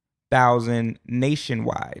 135,000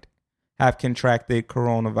 nationwide have contracted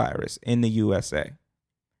coronavirus in the USA.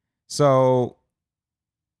 So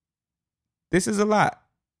this is a lot.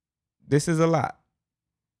 This is a lot.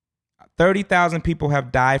 30,000 people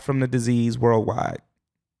have died from the disease worldwide.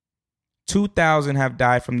 2,000 have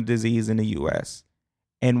died from the disease in the U.S.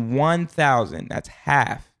 And 1,000, that's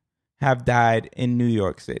half, have died in New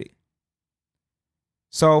York City.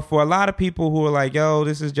 So for a lot of people who are like, yo,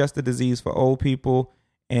 this is just a disease for old people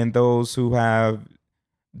and those who have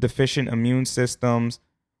deficient immune systems,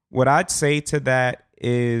 what I'd say to that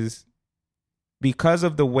is because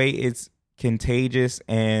of the way it's contagious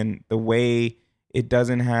and the way it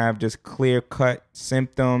doesn't have just clear-cut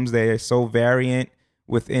symptoms, they're so variant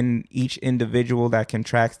within each individual that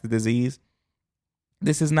contracts the disease.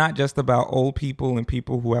 This is not just about old people and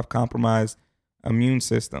people who have compromised immune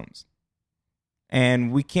systems.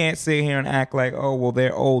 And we can't sit here and act like, oh, well,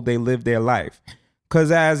 they're old, they live their life.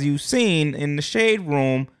 Because as you've seen in the Shade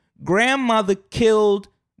Room, grandmother killed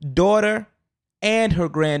daughter and her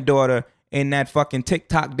granddaughter in that fucking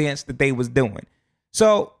TikTok dance that they was doing.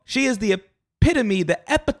 So she is the epitome, the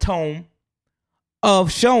epitome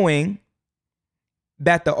of showing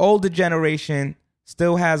that the older generation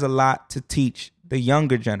still has a lot to teach the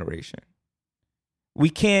younger generation. We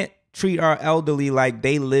can't treat our elderly like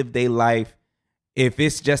they live their life. If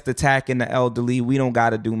it's just attacking the elderly, we don't got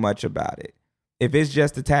to do much about it. If it's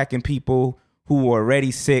just attacking people who are already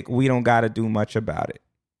sick, we don't got to do much about it.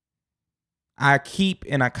 I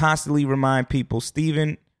constantly remind people,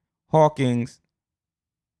 Stephen Hawking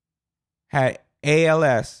had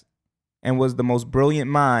ALS and was the most brilliant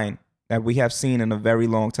mind that we have seen in a very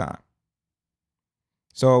long time.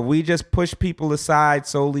 So if we just push people aside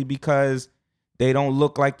solely because they don't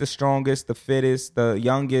look like the strongest, the fittest, the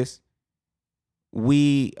youngest,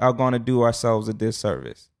 we are going to do ourselves a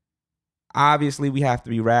disservice. Obviously, we have to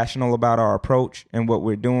be rational about our approach and what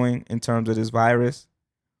we're doing in terms of this virus,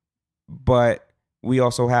 but we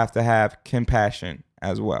also have to have compassion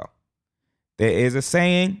as well. There is a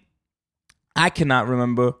saying, I cannot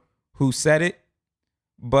remember who said it,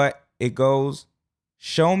 but it goes,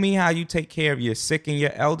 show me how you take care of your sick and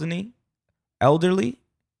your elderly,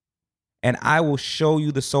 and I will show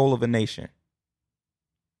you the soul of a nation.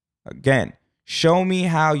 Again, show me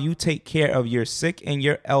how you take care of your sick and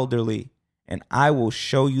your elderly, and I will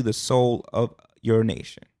show you the soul of your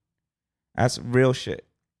nation. That's real shit.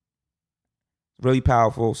 Really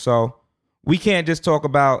powerful. So we can't just talk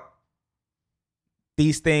about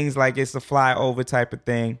these things like it's a flyover type of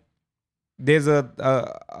thing. There's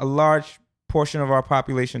a large portion of our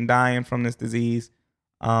population dying from this disease.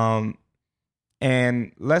 And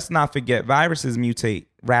let's not forget, viruses mutate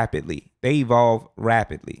rapidly. They evolve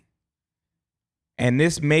rapidly. And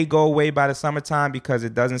this may go away by the summertime because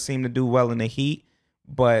it doesn't seem to do well in the heat.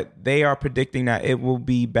 But they are predicting that it will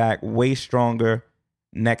be back way stronger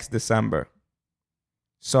next December.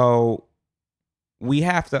 So we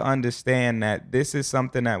have to understand that this is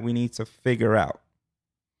something that we need to figure out.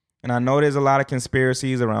 And I know there's a lot of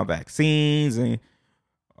conspiracies around vaccines and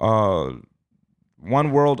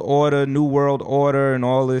one world order, new world order, and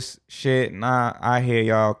all this shit. Nah, I hear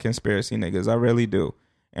y'all conspiracy niggas. I really do.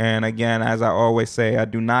 And again, as I always say, I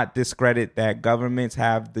do not discredit that governments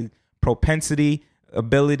have the propensity,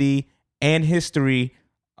 ability, and history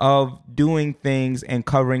of doing things and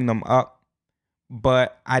covering them up.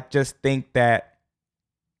 But I just think that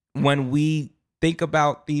when we think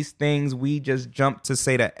about these things, we just jump to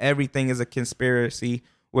say that everything is a conspiracy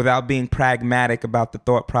without being pragmatic about the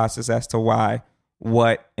thought process as to why,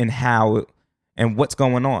 what, and how, and what's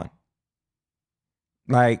going on.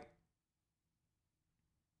 Like,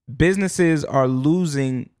 businesses are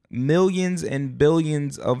losing millions and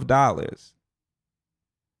billions of dollars.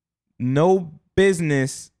 No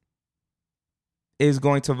business is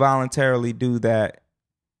going to voluntarily do that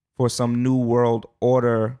for some new world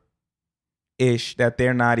order-ish that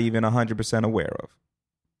they're not even 100% aware of.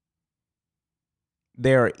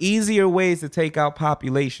 There are easier ways to take out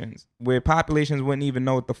populations where populations wouldn't even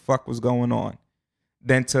know what the fuck was going on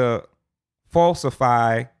than to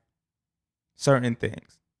falsify certain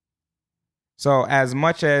things. So as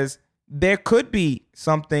much as there could be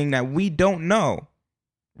something that we don't know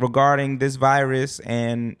regarding this virus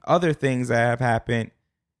and other things that have happened,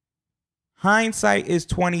 hindsight is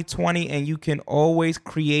 20/20, and you can always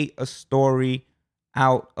create a story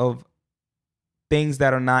out of things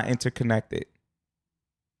that are not interconnected.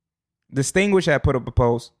 Distinguished had put up a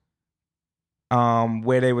post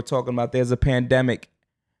where they were talking about there's a pandemic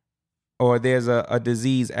or there's a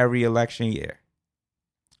disease every election year.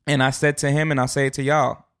 And I said to him, and I'll say it to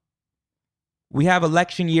y'all, we have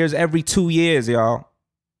election years every 2 years, y'all.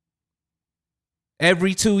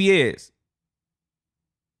 Every 2 years.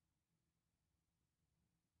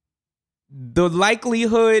 The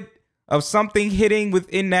likelihood of something hitting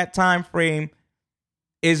within that time frame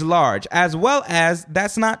is large, as well as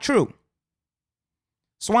that's not true.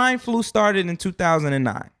 Swine flu started in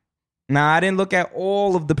 2009. Now, I didn't look at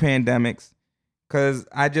all of the pandemics because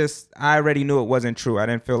I already knew it wasn't true. I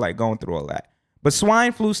didn't feel like going through all that. But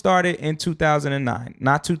swine flu started in 2009,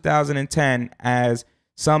 not 2010, as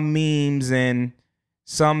some memes and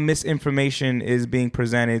some misinformation is being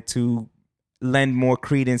presented to lend more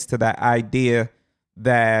credence to that idea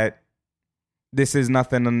that this is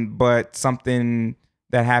nothing but something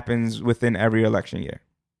that happens within every election year.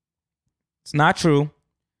 It's not true.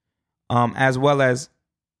 As well as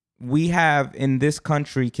we have in this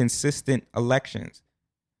country consistent elections.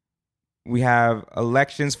 We have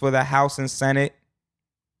elections for the House and Senate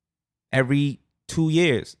every 2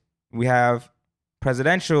 years. We have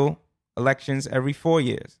presidential elections every 4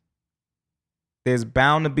 years. There's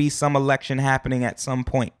bound to be some election happening at some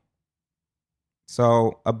point.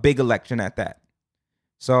 So a big election at that.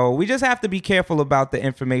 So we just have to be careful about the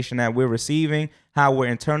information that we're receiving, how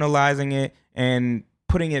we're internalizing it, and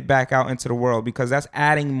putting it back out into the world, because that's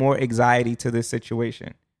adding more anxiety to this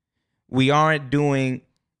situation. We aren't doing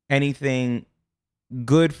anything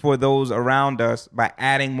good for those around us by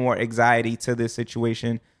adding more anxiety to this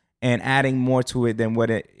situation and adding more to it than what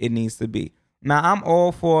it needs to be. Now, I'm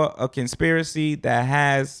all for a conspiracy that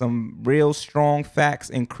has some real strong facts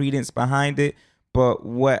and credence behind it, but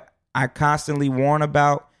what I constantly warn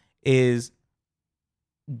about is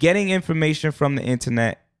getting information from the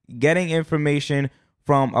internet, getting information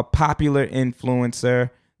from a popular influencer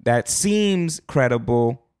that seems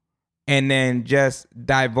credible, and then just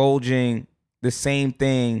divulging the same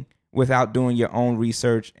thing without doing your own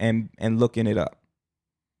research and looking it up.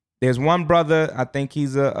 There's one brother, I think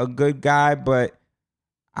he's a good guy, but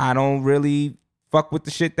I don't really fuck with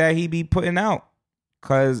the shit that he be putting out,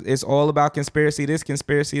 because it's all about conspiracy this,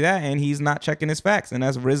 conspiracy that, and he's not checking his facts, and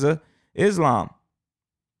that's Rizza Islam.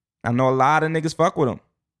 I know a lot of niggas fuck with him.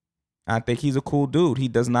 I think he's a cool dude. He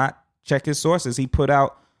does not check his sources. He put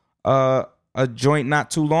out a joint not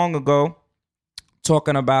too long ago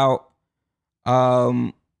talking about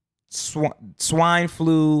swine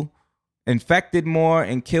flu infected more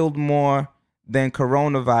and killed more than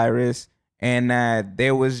coronavirus, and that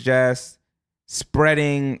there was just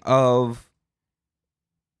spreading of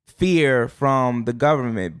fear from the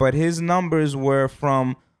government. But his numbers were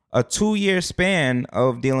from a 2-year span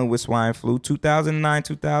of dealing with swine flu, 2009,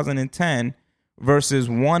 2010, versus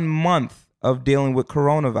 1 month of dealing with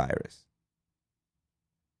coronavirus.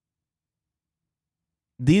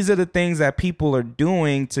 These are the things that people are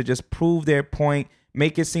doing to just prove their point,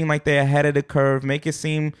 make it seem like they're ahead of the curve, make it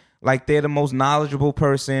seem like they're the most knowledgeable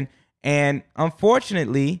person. And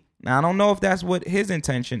unfortunately, now I don't know if that's what his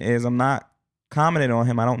intention is. I'm not commenting on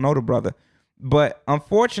him. I don't know the brother. But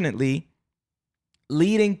unfortunately,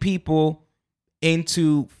 leading people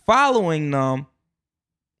into following them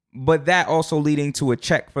but that also leading to a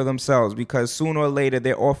check for themselves, because sooner or later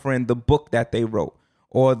they're offering the book that they wrote,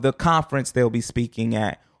 or the conference they'll be speaking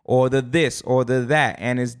at, or the this or the that,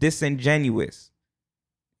 and it's disingenuous.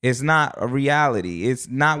 It's not a reality. It's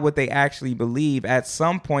not what they actually believe. At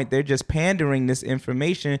some point, they're just pandering this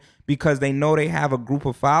information because they know they have a group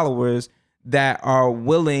of followers that are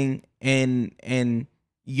willing and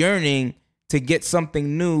yearning to get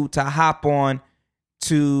something new to hop on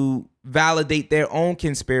to validate their own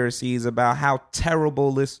conspiracies about how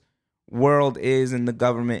terrible this world is and the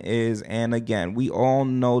government is. And again, we all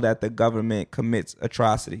know that the government commits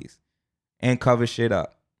atrocities and covers shit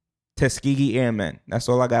up. Tuskegee Airmen. That's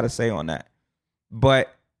all I got to say on that.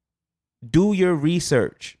 But do your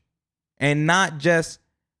research, and not just,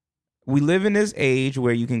 we live in this age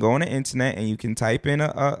where you can go on the internet and you can type in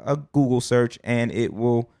a Google search and it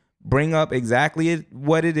will bring up exactly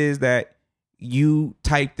what it is that you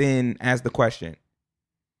typed in as the question.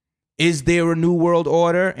 Is there a new world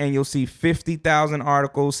order? And you'll see 50,000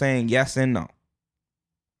 articles saying yes and no.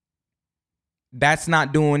 That's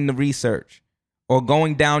not doing the research. Or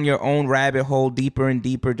going down your own rabbit hole deeper and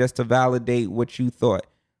deeper just to validate what you thought.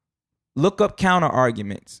 Look up counter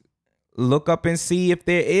arguments. Look up and see if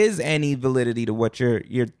there is any validity to what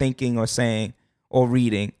you're thinking or saying or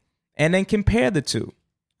reading. And then compare the two.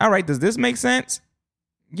 All right, does this make sense?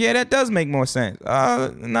 Yeah, that does make more sense.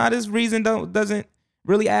 This reason doesn't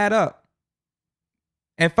really add up.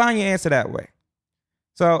 And find your answer that way.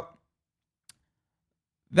 So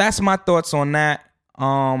that's my thoughts on that.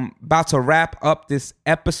 About to wrap up this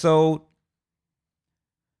episode.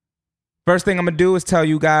 First thing I'm going to do is tell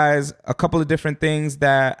you guys a couple of different things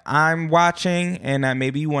that I'm watching and that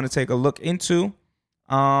maybe you want to take a look into.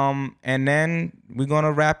 And then we're going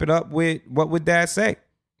to wrap it up with What Would Dad Say?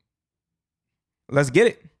 Let's get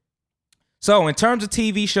it. So in terms of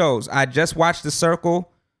TV shows, I just watched The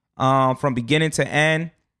Circle from beginning to end.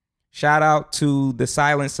 Shout out to the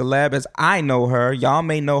silent celeb, as I know her. Y'all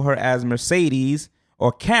may know her as Mercedes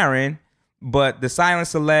or Karen, but the silent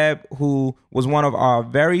celeb, who was one of our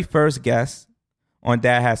very first guests on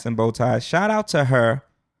Dad Hats and Bow Ties. Shout out to her.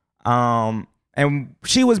 And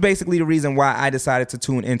she was basically the reason why I decided to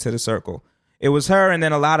tune into The Circle. It was her, and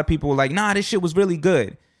then a lot of people were like, nah, this shit was really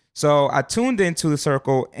good. So I tuned into The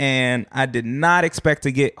Circle, and I did not expect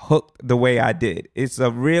to get hooked the way I did. It's a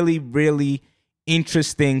really, really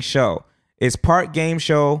interesting show. It's part game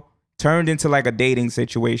show turned into like a dating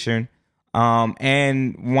situation. And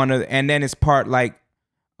then it's part like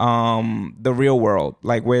the real world,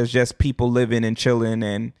 like where it's just people living and chilling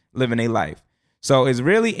and living a life. So it's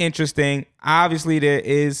really interesting. Obviously, there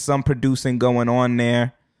is some producing going on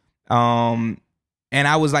there. And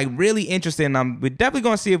I was like really interested. And we're definitely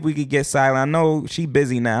going to see if we could get Silent. I know she's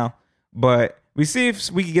busy now, but we see if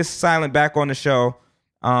we could get Silent back on the show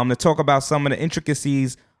to talk about some of the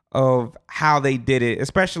intricacies of how they did it,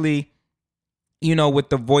 especially, you know, with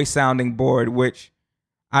the voice sounding board, which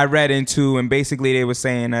I read into, and basically they were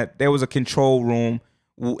saying that there was a control room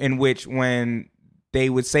in which when they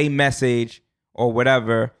would say message or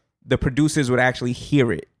whatever, the producers would actually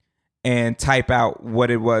hear it and type out what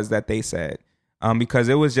it was that they said, because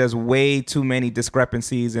it was just way too many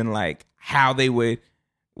discrepancies in like how they would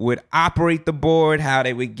operate the board, how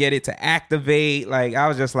they would get it to activate. Like I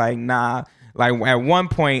was just like, nah. Like at one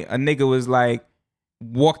point, a nigga was like,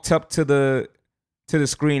 walked up to the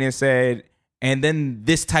screen and said, and then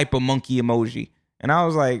this type of monkey emoji. And I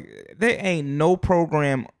was like, there ain't no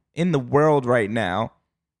program in the world right now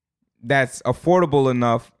that's affordable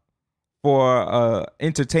enough for a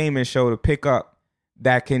entertainment show to pick up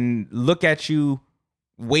that can look at you,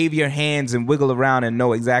 wave your hands and wiggle around and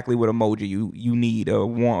know exactly what emoji you need or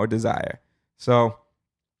want or desire. So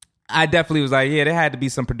I definitely was like, yeah, there had to be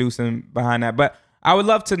some producing behind that. But I would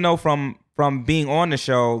love to know from being on the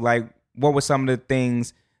show, like, what were some of the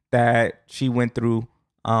things that she went through.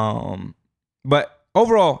 But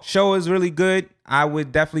overall, show is really good. I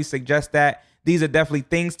would definitely suggest that. These are definitely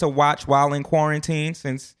things to watch while in quarantine,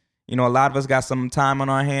 since, you know, a lot of us got some time on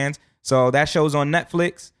our hands. So that show's on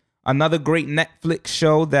Netflix. Another great Netflix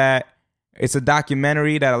show that it's a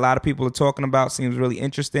documentary that a lot of people are talking about, seems really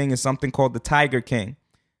interesting, is something called The Tiger King.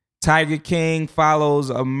 Tiger King follows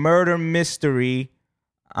a murder mystery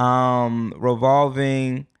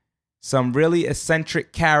revolving some really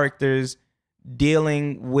eccentric characters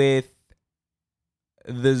dealing with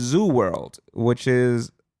the zoo world, which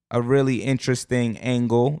is a really interesting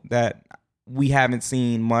angle that we haven't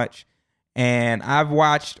seen much. And I've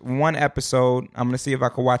watched one episode. I'm going to see if I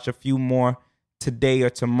can watch a few more today or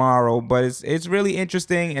tomorrow. But it's really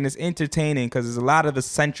interesting and it's entertaining because there's a lot of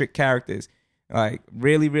eccentric characters, like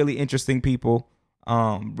really, really interesting people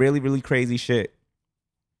Really, really crazy shit.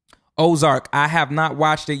 Ozark, I have not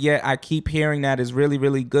watched it yet. I keep hearing that it's really,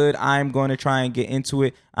 really good. I'm going to try and get into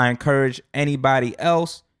it. I encourage anybody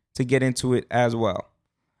else to get into it as well.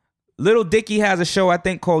 Little Dicky has a show, I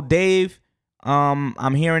think, called Dave.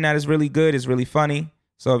 I'm hearing that it's really good. It's really funny.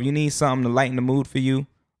 So if you need something to lighten the mood for you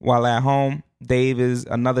while at home, Dave is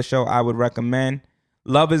another show I would recommend.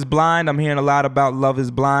 Love is Blind. I'm hearing a lot about Love is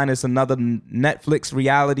Blind. It's another Netflix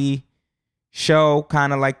reality show,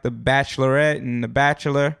 kind of like The Bachelorette and The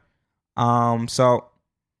Bachelor. So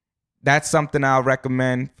that's something I'll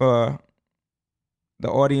recommend for the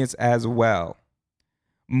audience as well.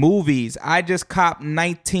 Movies. I just copped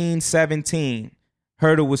 1917.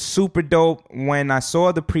 Heard it was super dope. When I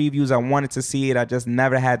saw the previews, I wanted to see it. I just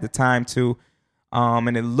never had the time to.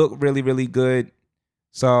 And it looked really, really good.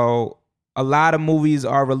 So a lot of movies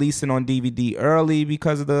are releasing on DVD early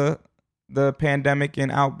because of the pandemic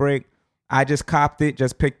and outbreak. I just copped it,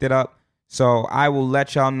 just picked it up. So I will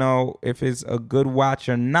let y'all know if it's a good watch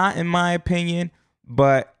or not, in my opinion.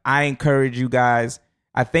 But I encourage you guys.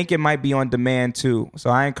 I think it might be on demand too. So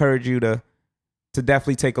I encourage you to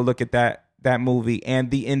definitely take a look at that movie. And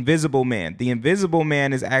The Invisible Man. The Invisible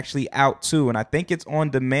Man is actually out too. And I think it's on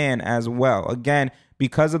demand as well. Again,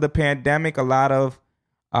 because of the pandemic, a lot of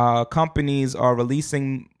companies are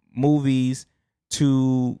releasing movies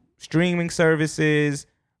to streaming services,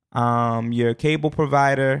 your cable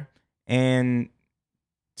provider, and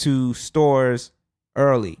to stores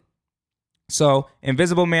early. So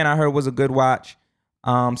Invisible Man, I heard, was a good watch.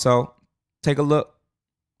 So take a look.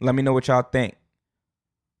 Let me know what y'all think.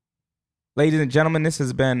 Ladies and gentlemen, this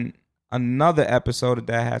has been another episode of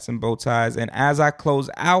Dad Hats and Bow Ties. And as I close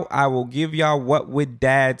out, I will give y'all what would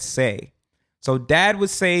Dad say. So Dad would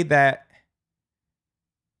say that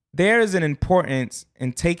there is an importance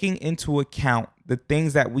in taking into account the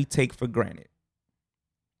things that we take for granted.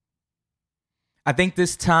 I think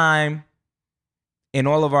this time in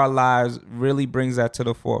all of our lives really brings that to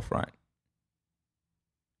the forefront.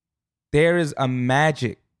 There is a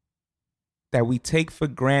magic that we take for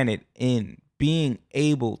granted in being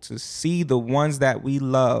able to see the ones that we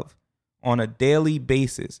love on a daily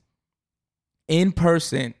basis in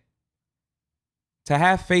person, to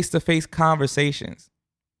have face-to-face conversations,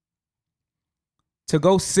 to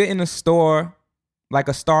go sit in a store like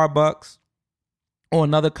a Starbucks or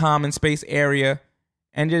another common space area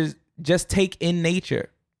and just take in nature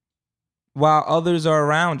while others are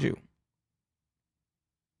around you.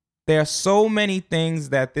 There are so many things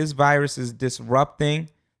that this virus is disrupting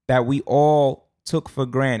that we all took for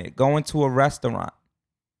granted. Going to a restaurant,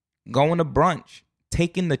 going to brunch,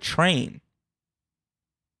 taking the train.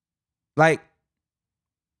 Like,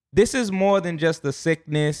 this is more than just a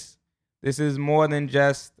sickness. This is more than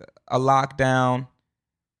just a lockdown.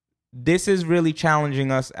 This is really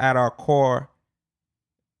challenging us at our core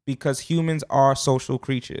because humans are social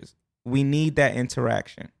creatures. We need that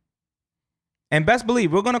interaction. And best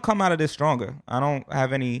believe we're going to come out of this stronger. I don't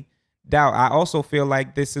have any doubt. I also feel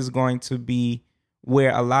like this is going to be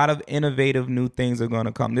where a lot of innovative new things are going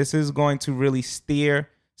to come. This is going to really steer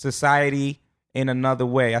society in another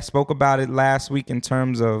way. I spoke about it last week in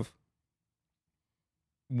terms of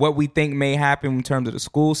what we think may happen in terms of the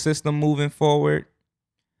school system moving forward.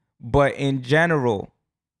 But in general,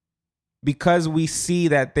 because we see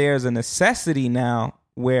that there's a necessity now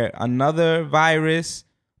where another virus,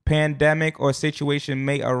 pandemic, or situation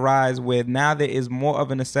may arise where now there is more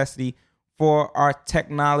of a necessity for our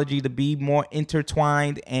technology to be more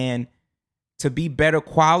intertwined and to be better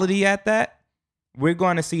quality at that, we're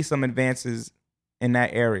going to see some advances in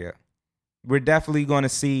that area. We're definitely going to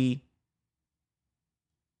see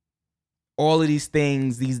all of these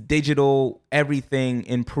things, these digital everything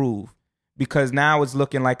improve, because now it's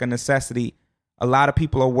looking like a necessity. A lot of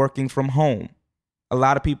people are working from home. A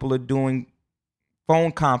lot of people are doing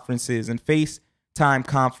phone conferences and FaceTime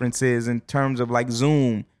conferences in terms of like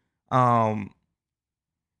Zoom. So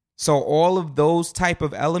all of those type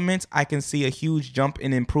of elements, I can see a huge jump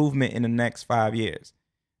in improvement in the next 5 years,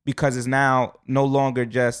 because it's now no longer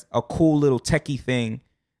just a cool little techie thing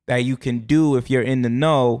that you can do if you're in the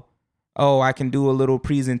know. Oh, I can do a little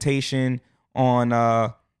presentation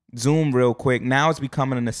on Zoom real quick. Now it's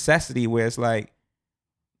becoming a necessity where it's like,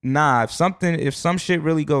 nah, if some shit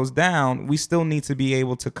really goes down, we still need to be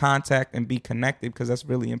able to contact and be connected, because that's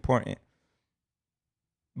really important.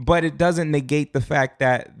 But it doesn't negate the fact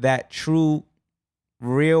that that true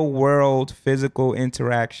real world physical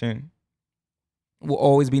interaction will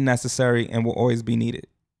always be necessary and will always be needed.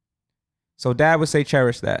 So Dad would say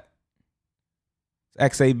cherish that.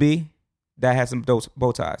 XAB, Dad has some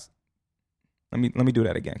bow ties. Let me do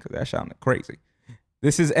that again, because that sounded crazy.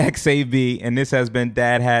 This is XAB, and this has been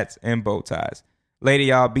Dad Hats and Bow Ties. Later,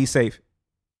 y'all. Be safe.